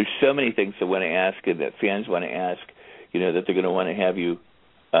 There's so many things I want to ask and that fans want to ask. That they're going to want to have you.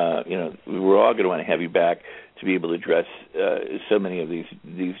 We're all going to want to have you back to be able to address so many of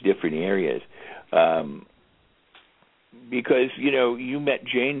these different areas. Because, you met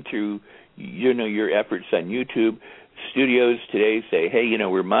Jane through, your efforts on YouTube. Studios today say, hey,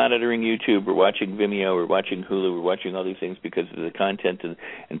 we're monitoring YouTube, we're watching Vimeo, we're watching Hulu, we're watching all these things because of the content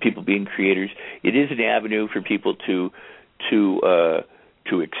and people being creators. It is an avenue for people to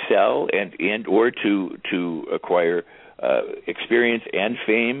excel and or to acquire experience and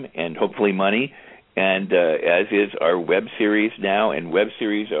fame and hopefully money. And as is our web series now, and web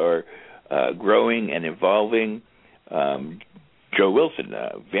series are growing and evolving. Joe Wilson,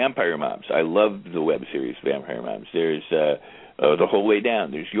 Vampire Moms. I love the web series Vampire Moms. There's The Whole Way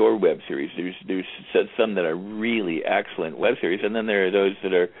Down. There's your web series. There's some that are really excellent web series, and then there are those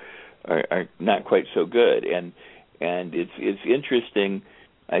that are not quite so good. And it's interesting,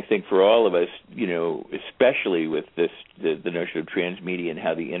 I think, for all of us, especially with the notion of transmedia and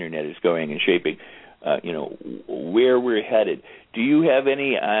how the internet is going and shaping, where we're headed. Do you have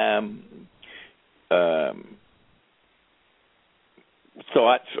any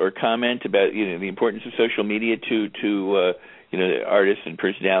thoughts or comment about the importance of social media to artists and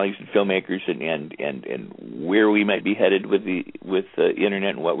personalities and filmmakers and where we might be headed with the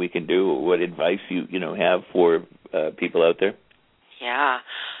internet and what we can do? What advice you have for people out there? Yeah,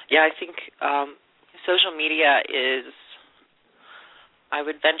 I think social media is, I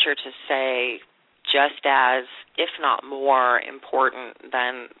would venture to say, just as, if not more, important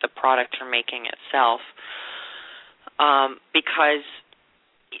than the product you're making itself, because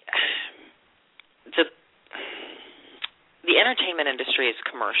the entertainment industry is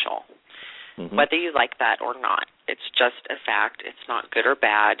commercial, whether you like that or not. It's just a fact. It's not good or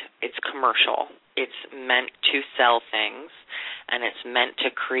bad. It's commercial. It's meant to sell things, and it's meant to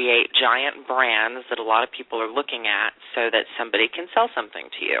create giant brands that a lot of people are looking at so that somebody can sell something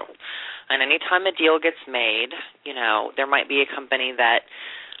to you. And anytime a deal gets made, there might be a company that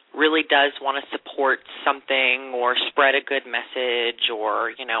really does want to support something or spread a good message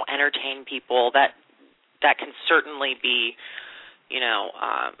or, entertain people. That can certainly be,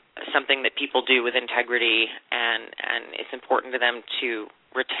 something that people do with integrity, and it's important to them to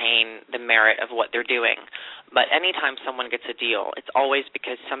retain the merit of what they're doing. But anytime someone gets a deal, it's always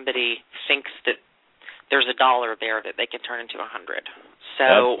because somebody thinks that there's $1 there that they can turn into 100.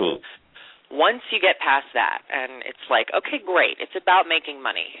 So Absolutely. Once you get past that and it's like, okay, great, it's about making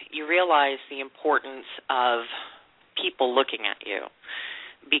money, you realize the importance of people looking at you,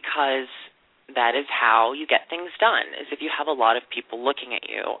 because that is how you get things done, is if you have a lot of people looking at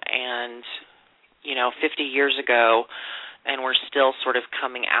you. And, 50 years ago, and we're still sort of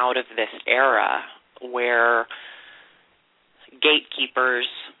coming out of this era where gatekeepers,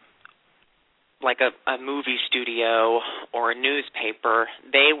 like a movie studio or a newspaper,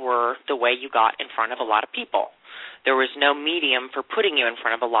 they were the way you got in front of a lot of people. There was no medium for putting you in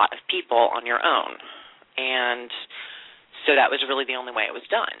front of a lot of people on your own. And so that was really the only way it was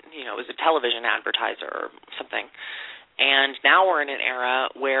done. It was a television advertiser or something. And now we're in an era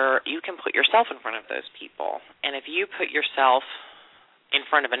where you can put yourself in front of those people. And if you put yourself in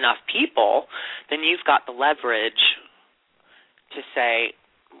front of enough people, then you've got the leverage to say,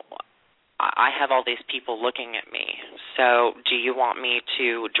 I have all these people looking at me, so do you want me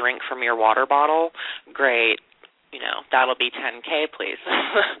to drink from your water bottle? Great. That'll be $10K, please.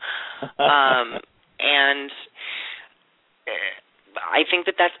 And I think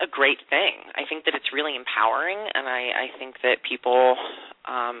that that's a great thing. I think that it's really empowering, and I think that people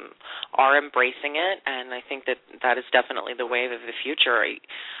are embracing it, and I think that that is definitely the wave of the future.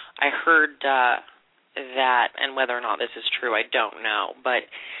 I heard that, and whether or not this is true, I don't know, but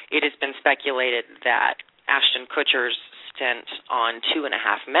it has been speculated that Ashton Kutcher's stint on 2.5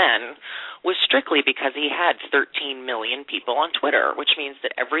 Men was strictly because he had 13 million people on Twitter, which means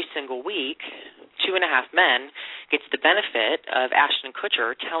that every single week 2.5 Men gets the benefit of Ashton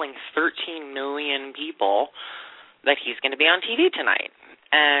Kutcher telling 13 million people that he's going to be on TV tonight.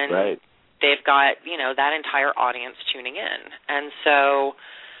 And they've got, that entire audience tuning in. And so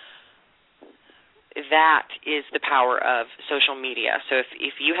that is the power of social media. So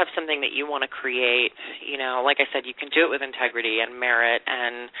if you have something that you want to create, like I said, you can do it with integrity and merit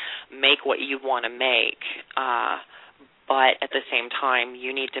and make what you want to make. But at the same time,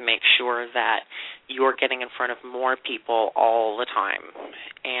 you need to make sure that you're getting in front of more people all the time,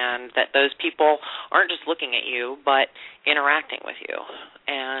 and that those people aren't just looking at you, but interacting with you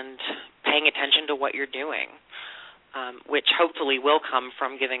and paying attention to what you're doing, which hopefully will come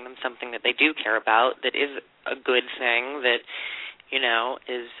from giving them something that they do care about, that is a good thing, that,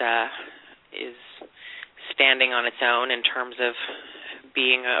 is standing on its own in terms of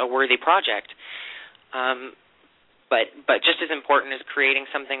being a worthy project. But just as important as creating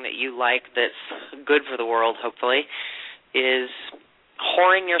something that you like that's good for the world, hopefully, is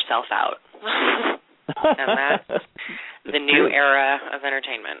whoring yourself out. And that's the new era of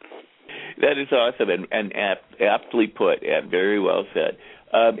entertainment. That is awesome and aptly put. Very well said.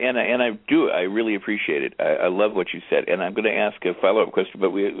 And I really appreciate it. I love what you said. And I'm going to ask a follow-up question,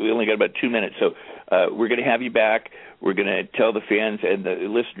 but we only got about 2 minutes, so we're going to have you back. We're going to tell the fans and the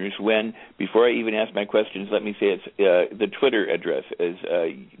listeners when. Before I even ask my questions, let me say it's the Twitter address is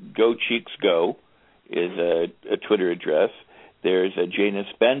Go Cheeks Go is a Twitter address. There's Jana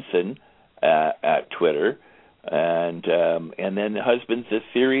Spenson at Twitter. And then Husbands, this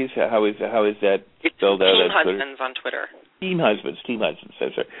series, how is that spelled out on Twitter? Husbands on Twitter. Team Husbands,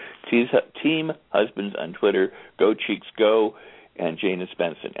 sorry. Team Husbands on Twitter, Go Cheeks Go, and Jana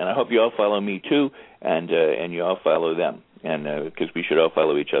Spenson. And I hope you all follow me too, and you all follow them, and because we should all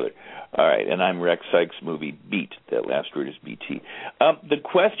follow each other. All right, and I'm Rex Sikes Movie Beat. That last word is BT. The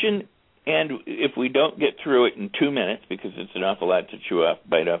question, and if we don't get through it in 2 minutes, because it's an awful lot to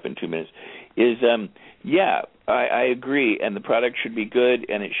bite off in 2 minutes, is I agree, and the product should be good,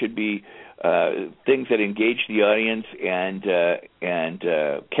 and it should be things that engage the audience and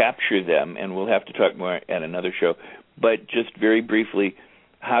capture them, and we'll have to talk more at another show. But just very briefly,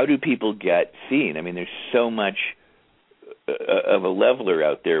 how do people get seen? I mean, there's so much of a leveler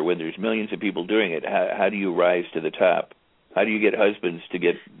out there when there's millions of people doing it. How do you rise to the top? How do you get husbands to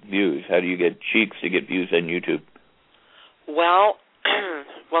get views? How do you get cheeks to get views on YouTube? Well,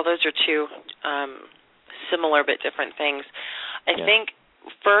 those are two similar but different things. I think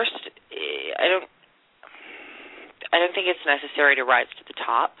first, I don't think it's necessary to rise to the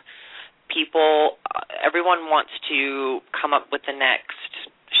top. Everyone wants to come up with the next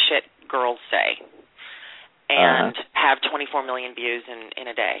shit girls say and have 24 million views in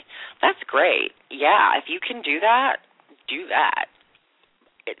a day. That's great. Yeah, if you can do that, do that.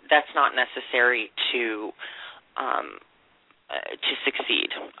 That's not necessary to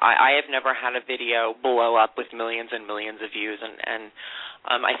succeed. I have never had a video blow up with millions and millions of views, and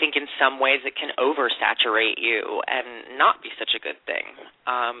I think in some ways it can oversaturate you and not be such a good thing.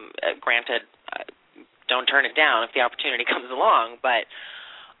 Granted, don't turn it down if the opportunity comes along, but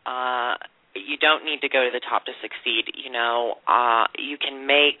you don't need to go to the top to succeed. You can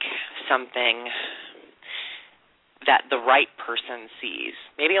make something that the right person sees.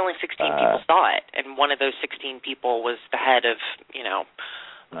 Maybe only 16 people saw it, and one of those 16 people was the head of,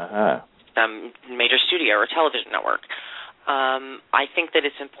 some major studio or television network. I think that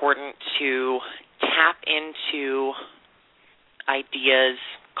it's important to tap into ideas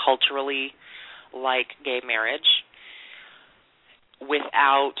culturally like gay marriage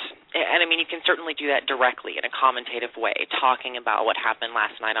without, and I mean, you can certainly do that directly in a commentative way, talking about what happened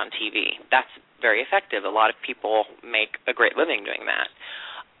last night on TV. That's very effective. A lot of people make a great living doing that.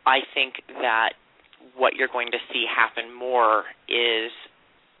 I think that what you're going to see happen more is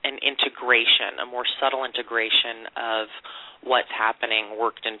an integration, a more subtle integration of what's happening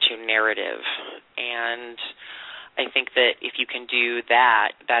worked into narrative. And I think that if you can do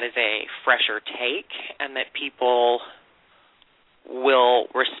that, that is a fresher take, and that people will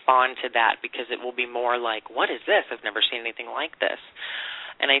respond to that because it will be more like, what is this? I've never seen anything like this.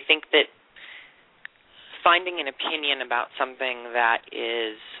 And I think that finding an opinion about something that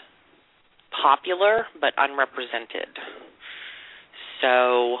is popular but unrepresented.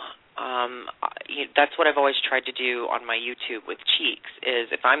 so that's what I've always tried to do on my YouTube with Cheeks,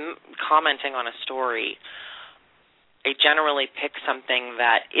 is if I'm commenting on a story, I generally pick something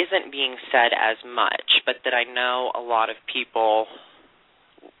that isn't being said as much, but that I know a lot of people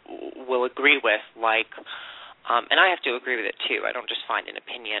will agree with, like, and I have to agree with it too. I don't just find an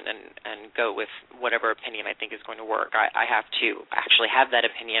opinion and go with whatever opinion I think is going to work. I have to actually have that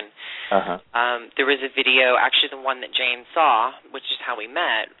opinion. There was a video, actually the one that Jane saw, which is how we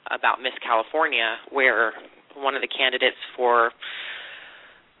met, about Miss California, where one of the candidates for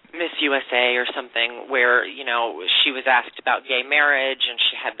Miss USA or something, where, she was asked about gay marriage, and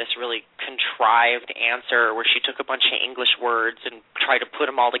she had this really contrived answer where she took a bunch of English words and tried to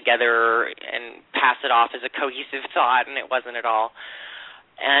put them all together and pass it off as a cohesive thought, and it wasn't at all.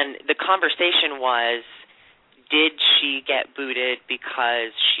 And the conversation was, did she get booted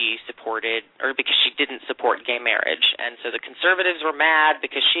because she supported, or because she didn't support gay marriage? And so the conservatives were mad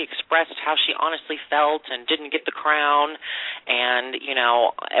because she expressed how she honestly felt and didn't get the crown. And,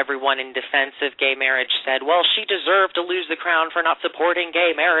 everyone in defense of gay marriage said, well, she deserved to lose the crown for not supporting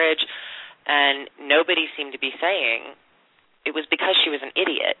gay marriage. And nobody seemed to be saying it was because she was an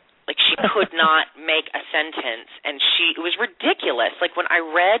idiot. Like, she could not make a sentence, and it was ridiculous. Like, when I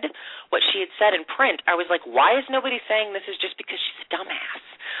read what she had said in print, I was like, why is nobody saying this is just because she's a dumbass?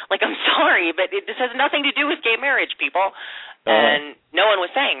 Like, I'm sorry, but this has nothing to do with gay marriage, people. And no one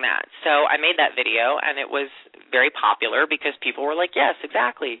was saying that. So I made that video, and it was very popular because people were like, yes,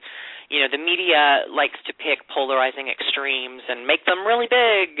 exactly. The media likes to pick polarizing extremes and make them really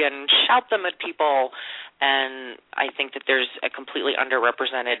big and shout them at people. And I think that there's a completely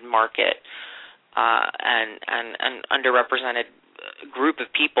underrepresented market and an underrepresented group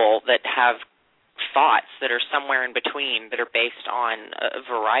of people that have thoughts that are somewhere in between, that are based on a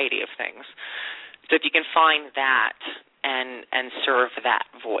variety of things. So if you can find that and serve that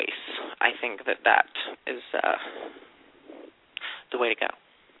voice, I think that is the way to go.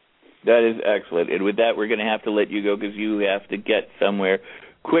 That is excellent. And with that, we're going to have to let you go because you have to get somewhere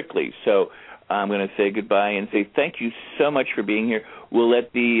quickly. So I'm going to say goodbye and say thank you so much for being here. We'll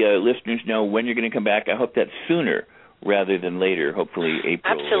let the listeners know when you're going to come back. I hope that's sooner rather than later, hopefully April.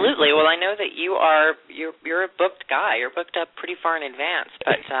 Absolutely. Well, I know that you're a booked guy. You're booked up pretty far in advance,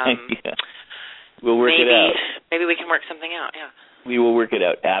 but yeah. We'll work it out. Maybe we can work something out, yeah. We will work it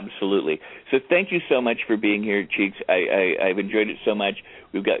out, absolutely. So thank you so much for being here, Cheeks. I've enjoyed it so much.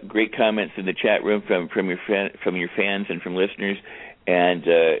 We've got great comments in the chat room from your fans and from listeners, and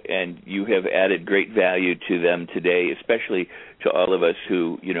you have added great value to them today, especially to all of us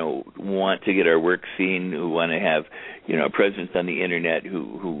who want to get our work seen, who want to have a presence on the internet,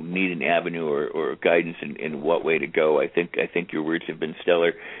 who need an avenue or guidance in what way to go. I think your words have been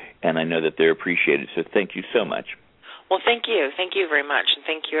stellar, and I know that they're appreciated. So thank you so much. Well, thank you. Thank you very much. And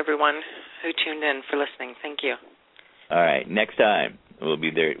thank you, everyone who tuned in, for listening. Thank you. All right. Next time, we'll be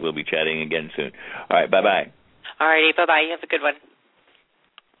there. We'll be chatting again soon. All right. Bye-bye. All righty. Bye-bye. You have a good one.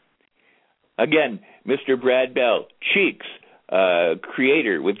 Again, Mr. Brad Bell, Cheeks,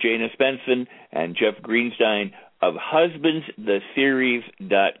 creator with Jana Spenson and Jeff Greenstein of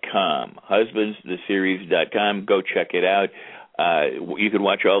husbandstheseries.com. husbandstheseries.com. Go check it out. You can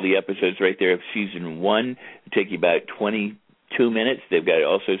watch all the episodes right there of Season 1. It'll take you about 22 minutes. They've got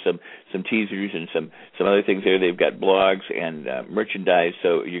also some teasers and some other things there. They've got blogs and merchandise,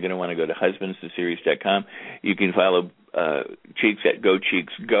 so you're going to want to go to husbandstheseries.com. You can follow Cheeks at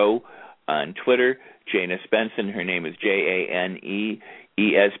GoCheeksGo on Twitter. Jana Spenson, her name is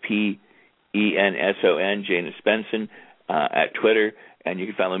JaneSpenson, Jana Spenson at Twitter. And you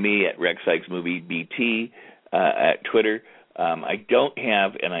can follow me at Rex Sikes Movie BT at Twitter. I don't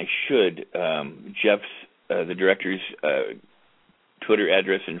have, and I should, Jeff's, the director's Twitter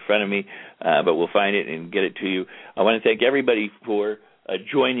address in front of me, but we'll find it and get it to you. I want to thank everybody for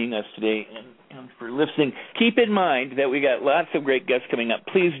joining us today and for listening. Keep in mind that we got lots of great guests coming up.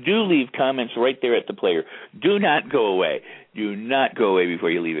 Please do leave comments right there at the player. Do not go away. Do not go away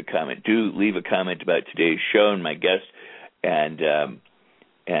before you leave a comment. Do leave a comment about today's show and my guest, and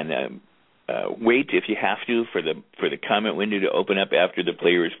wait, if you have to, for the comment window to open up after the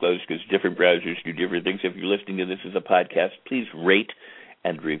player is closed, because different browsers do different things. If you're listening to this as a podcast, please rate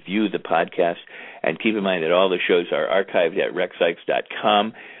and review the podcast. And keep in mind that all the shows are archived at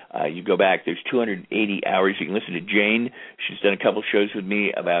rexsikes.com. You go back, there's 280 hours. You can listen to Jane. She's done a couple shows with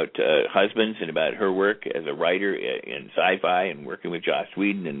me about husbands and about her work as a writer in sci-fi and working with Joss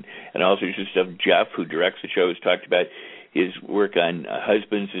Whedon and all sorts of stuff. Jeff, who directs the show, has talked about his work on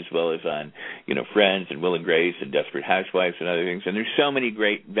Husbands as well as on, Friends and Will and Grace and Desperate Housewives and other things. And there's so many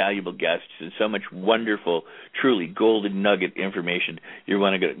great, valuable guests and so much wonderful, truly golden nugget information. You're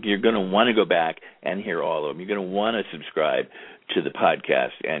going to want to go back and hear all of them. You're going to want to subscribe to the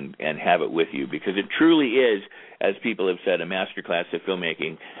podcast and have it with you, because it truly is, as people have said, a masterclass of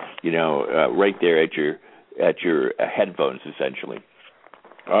filmmaking, right there at your headphones, essentially.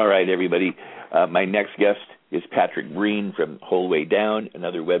 All right, everybody. My next guest is Patrick Breen from Whole Way Down,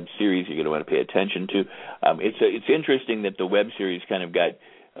 another web series you're going to want to pay attention to. It's interesting that the web series kind of got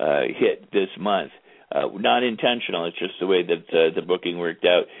hit this month. Not intentional. It's just the way that the booking worked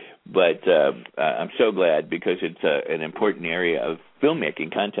out. But I'm so glad, because it's an important area of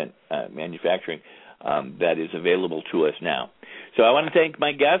filmmaking, content manufacturing, that is available to us now. So I want to thank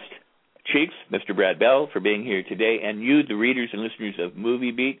my guest, Cheeks, Mr. Brad Bell, for being here today, and you, the readers and listeners of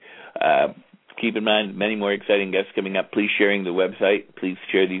Movie Beat. Keep in mind, many more exciting guests coming up. Please sharing the website. Please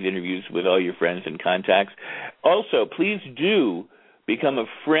share these interviews with all your friends and contacts. Also, please do become a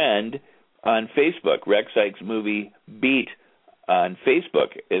friend on Facebook. Rex Sikes Movie Beat on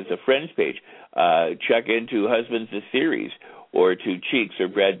Facebook is a friends page. Check into Husbands the Series, or to Cheeks or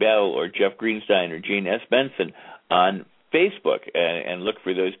Brad Bell or Jeff Greenstein or Gene S. Benson on Facebook, and look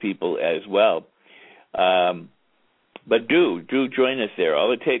for those people as well. But do join us there.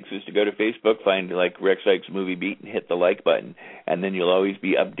 All it takes is to go to Facebook, find Rex Sikes Movie Beat, and hit the like button, and then you'll always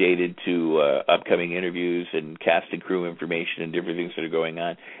be updated to upcoming interviews and cast and crew information and different things that are going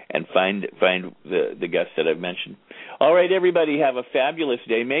on, and find the guests that I've mentioned. All right, everybody, have a fabulous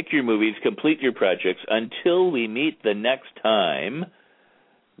day. Make your movies, complete your projects. Until we meet the next time,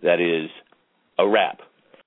 that is a wrap.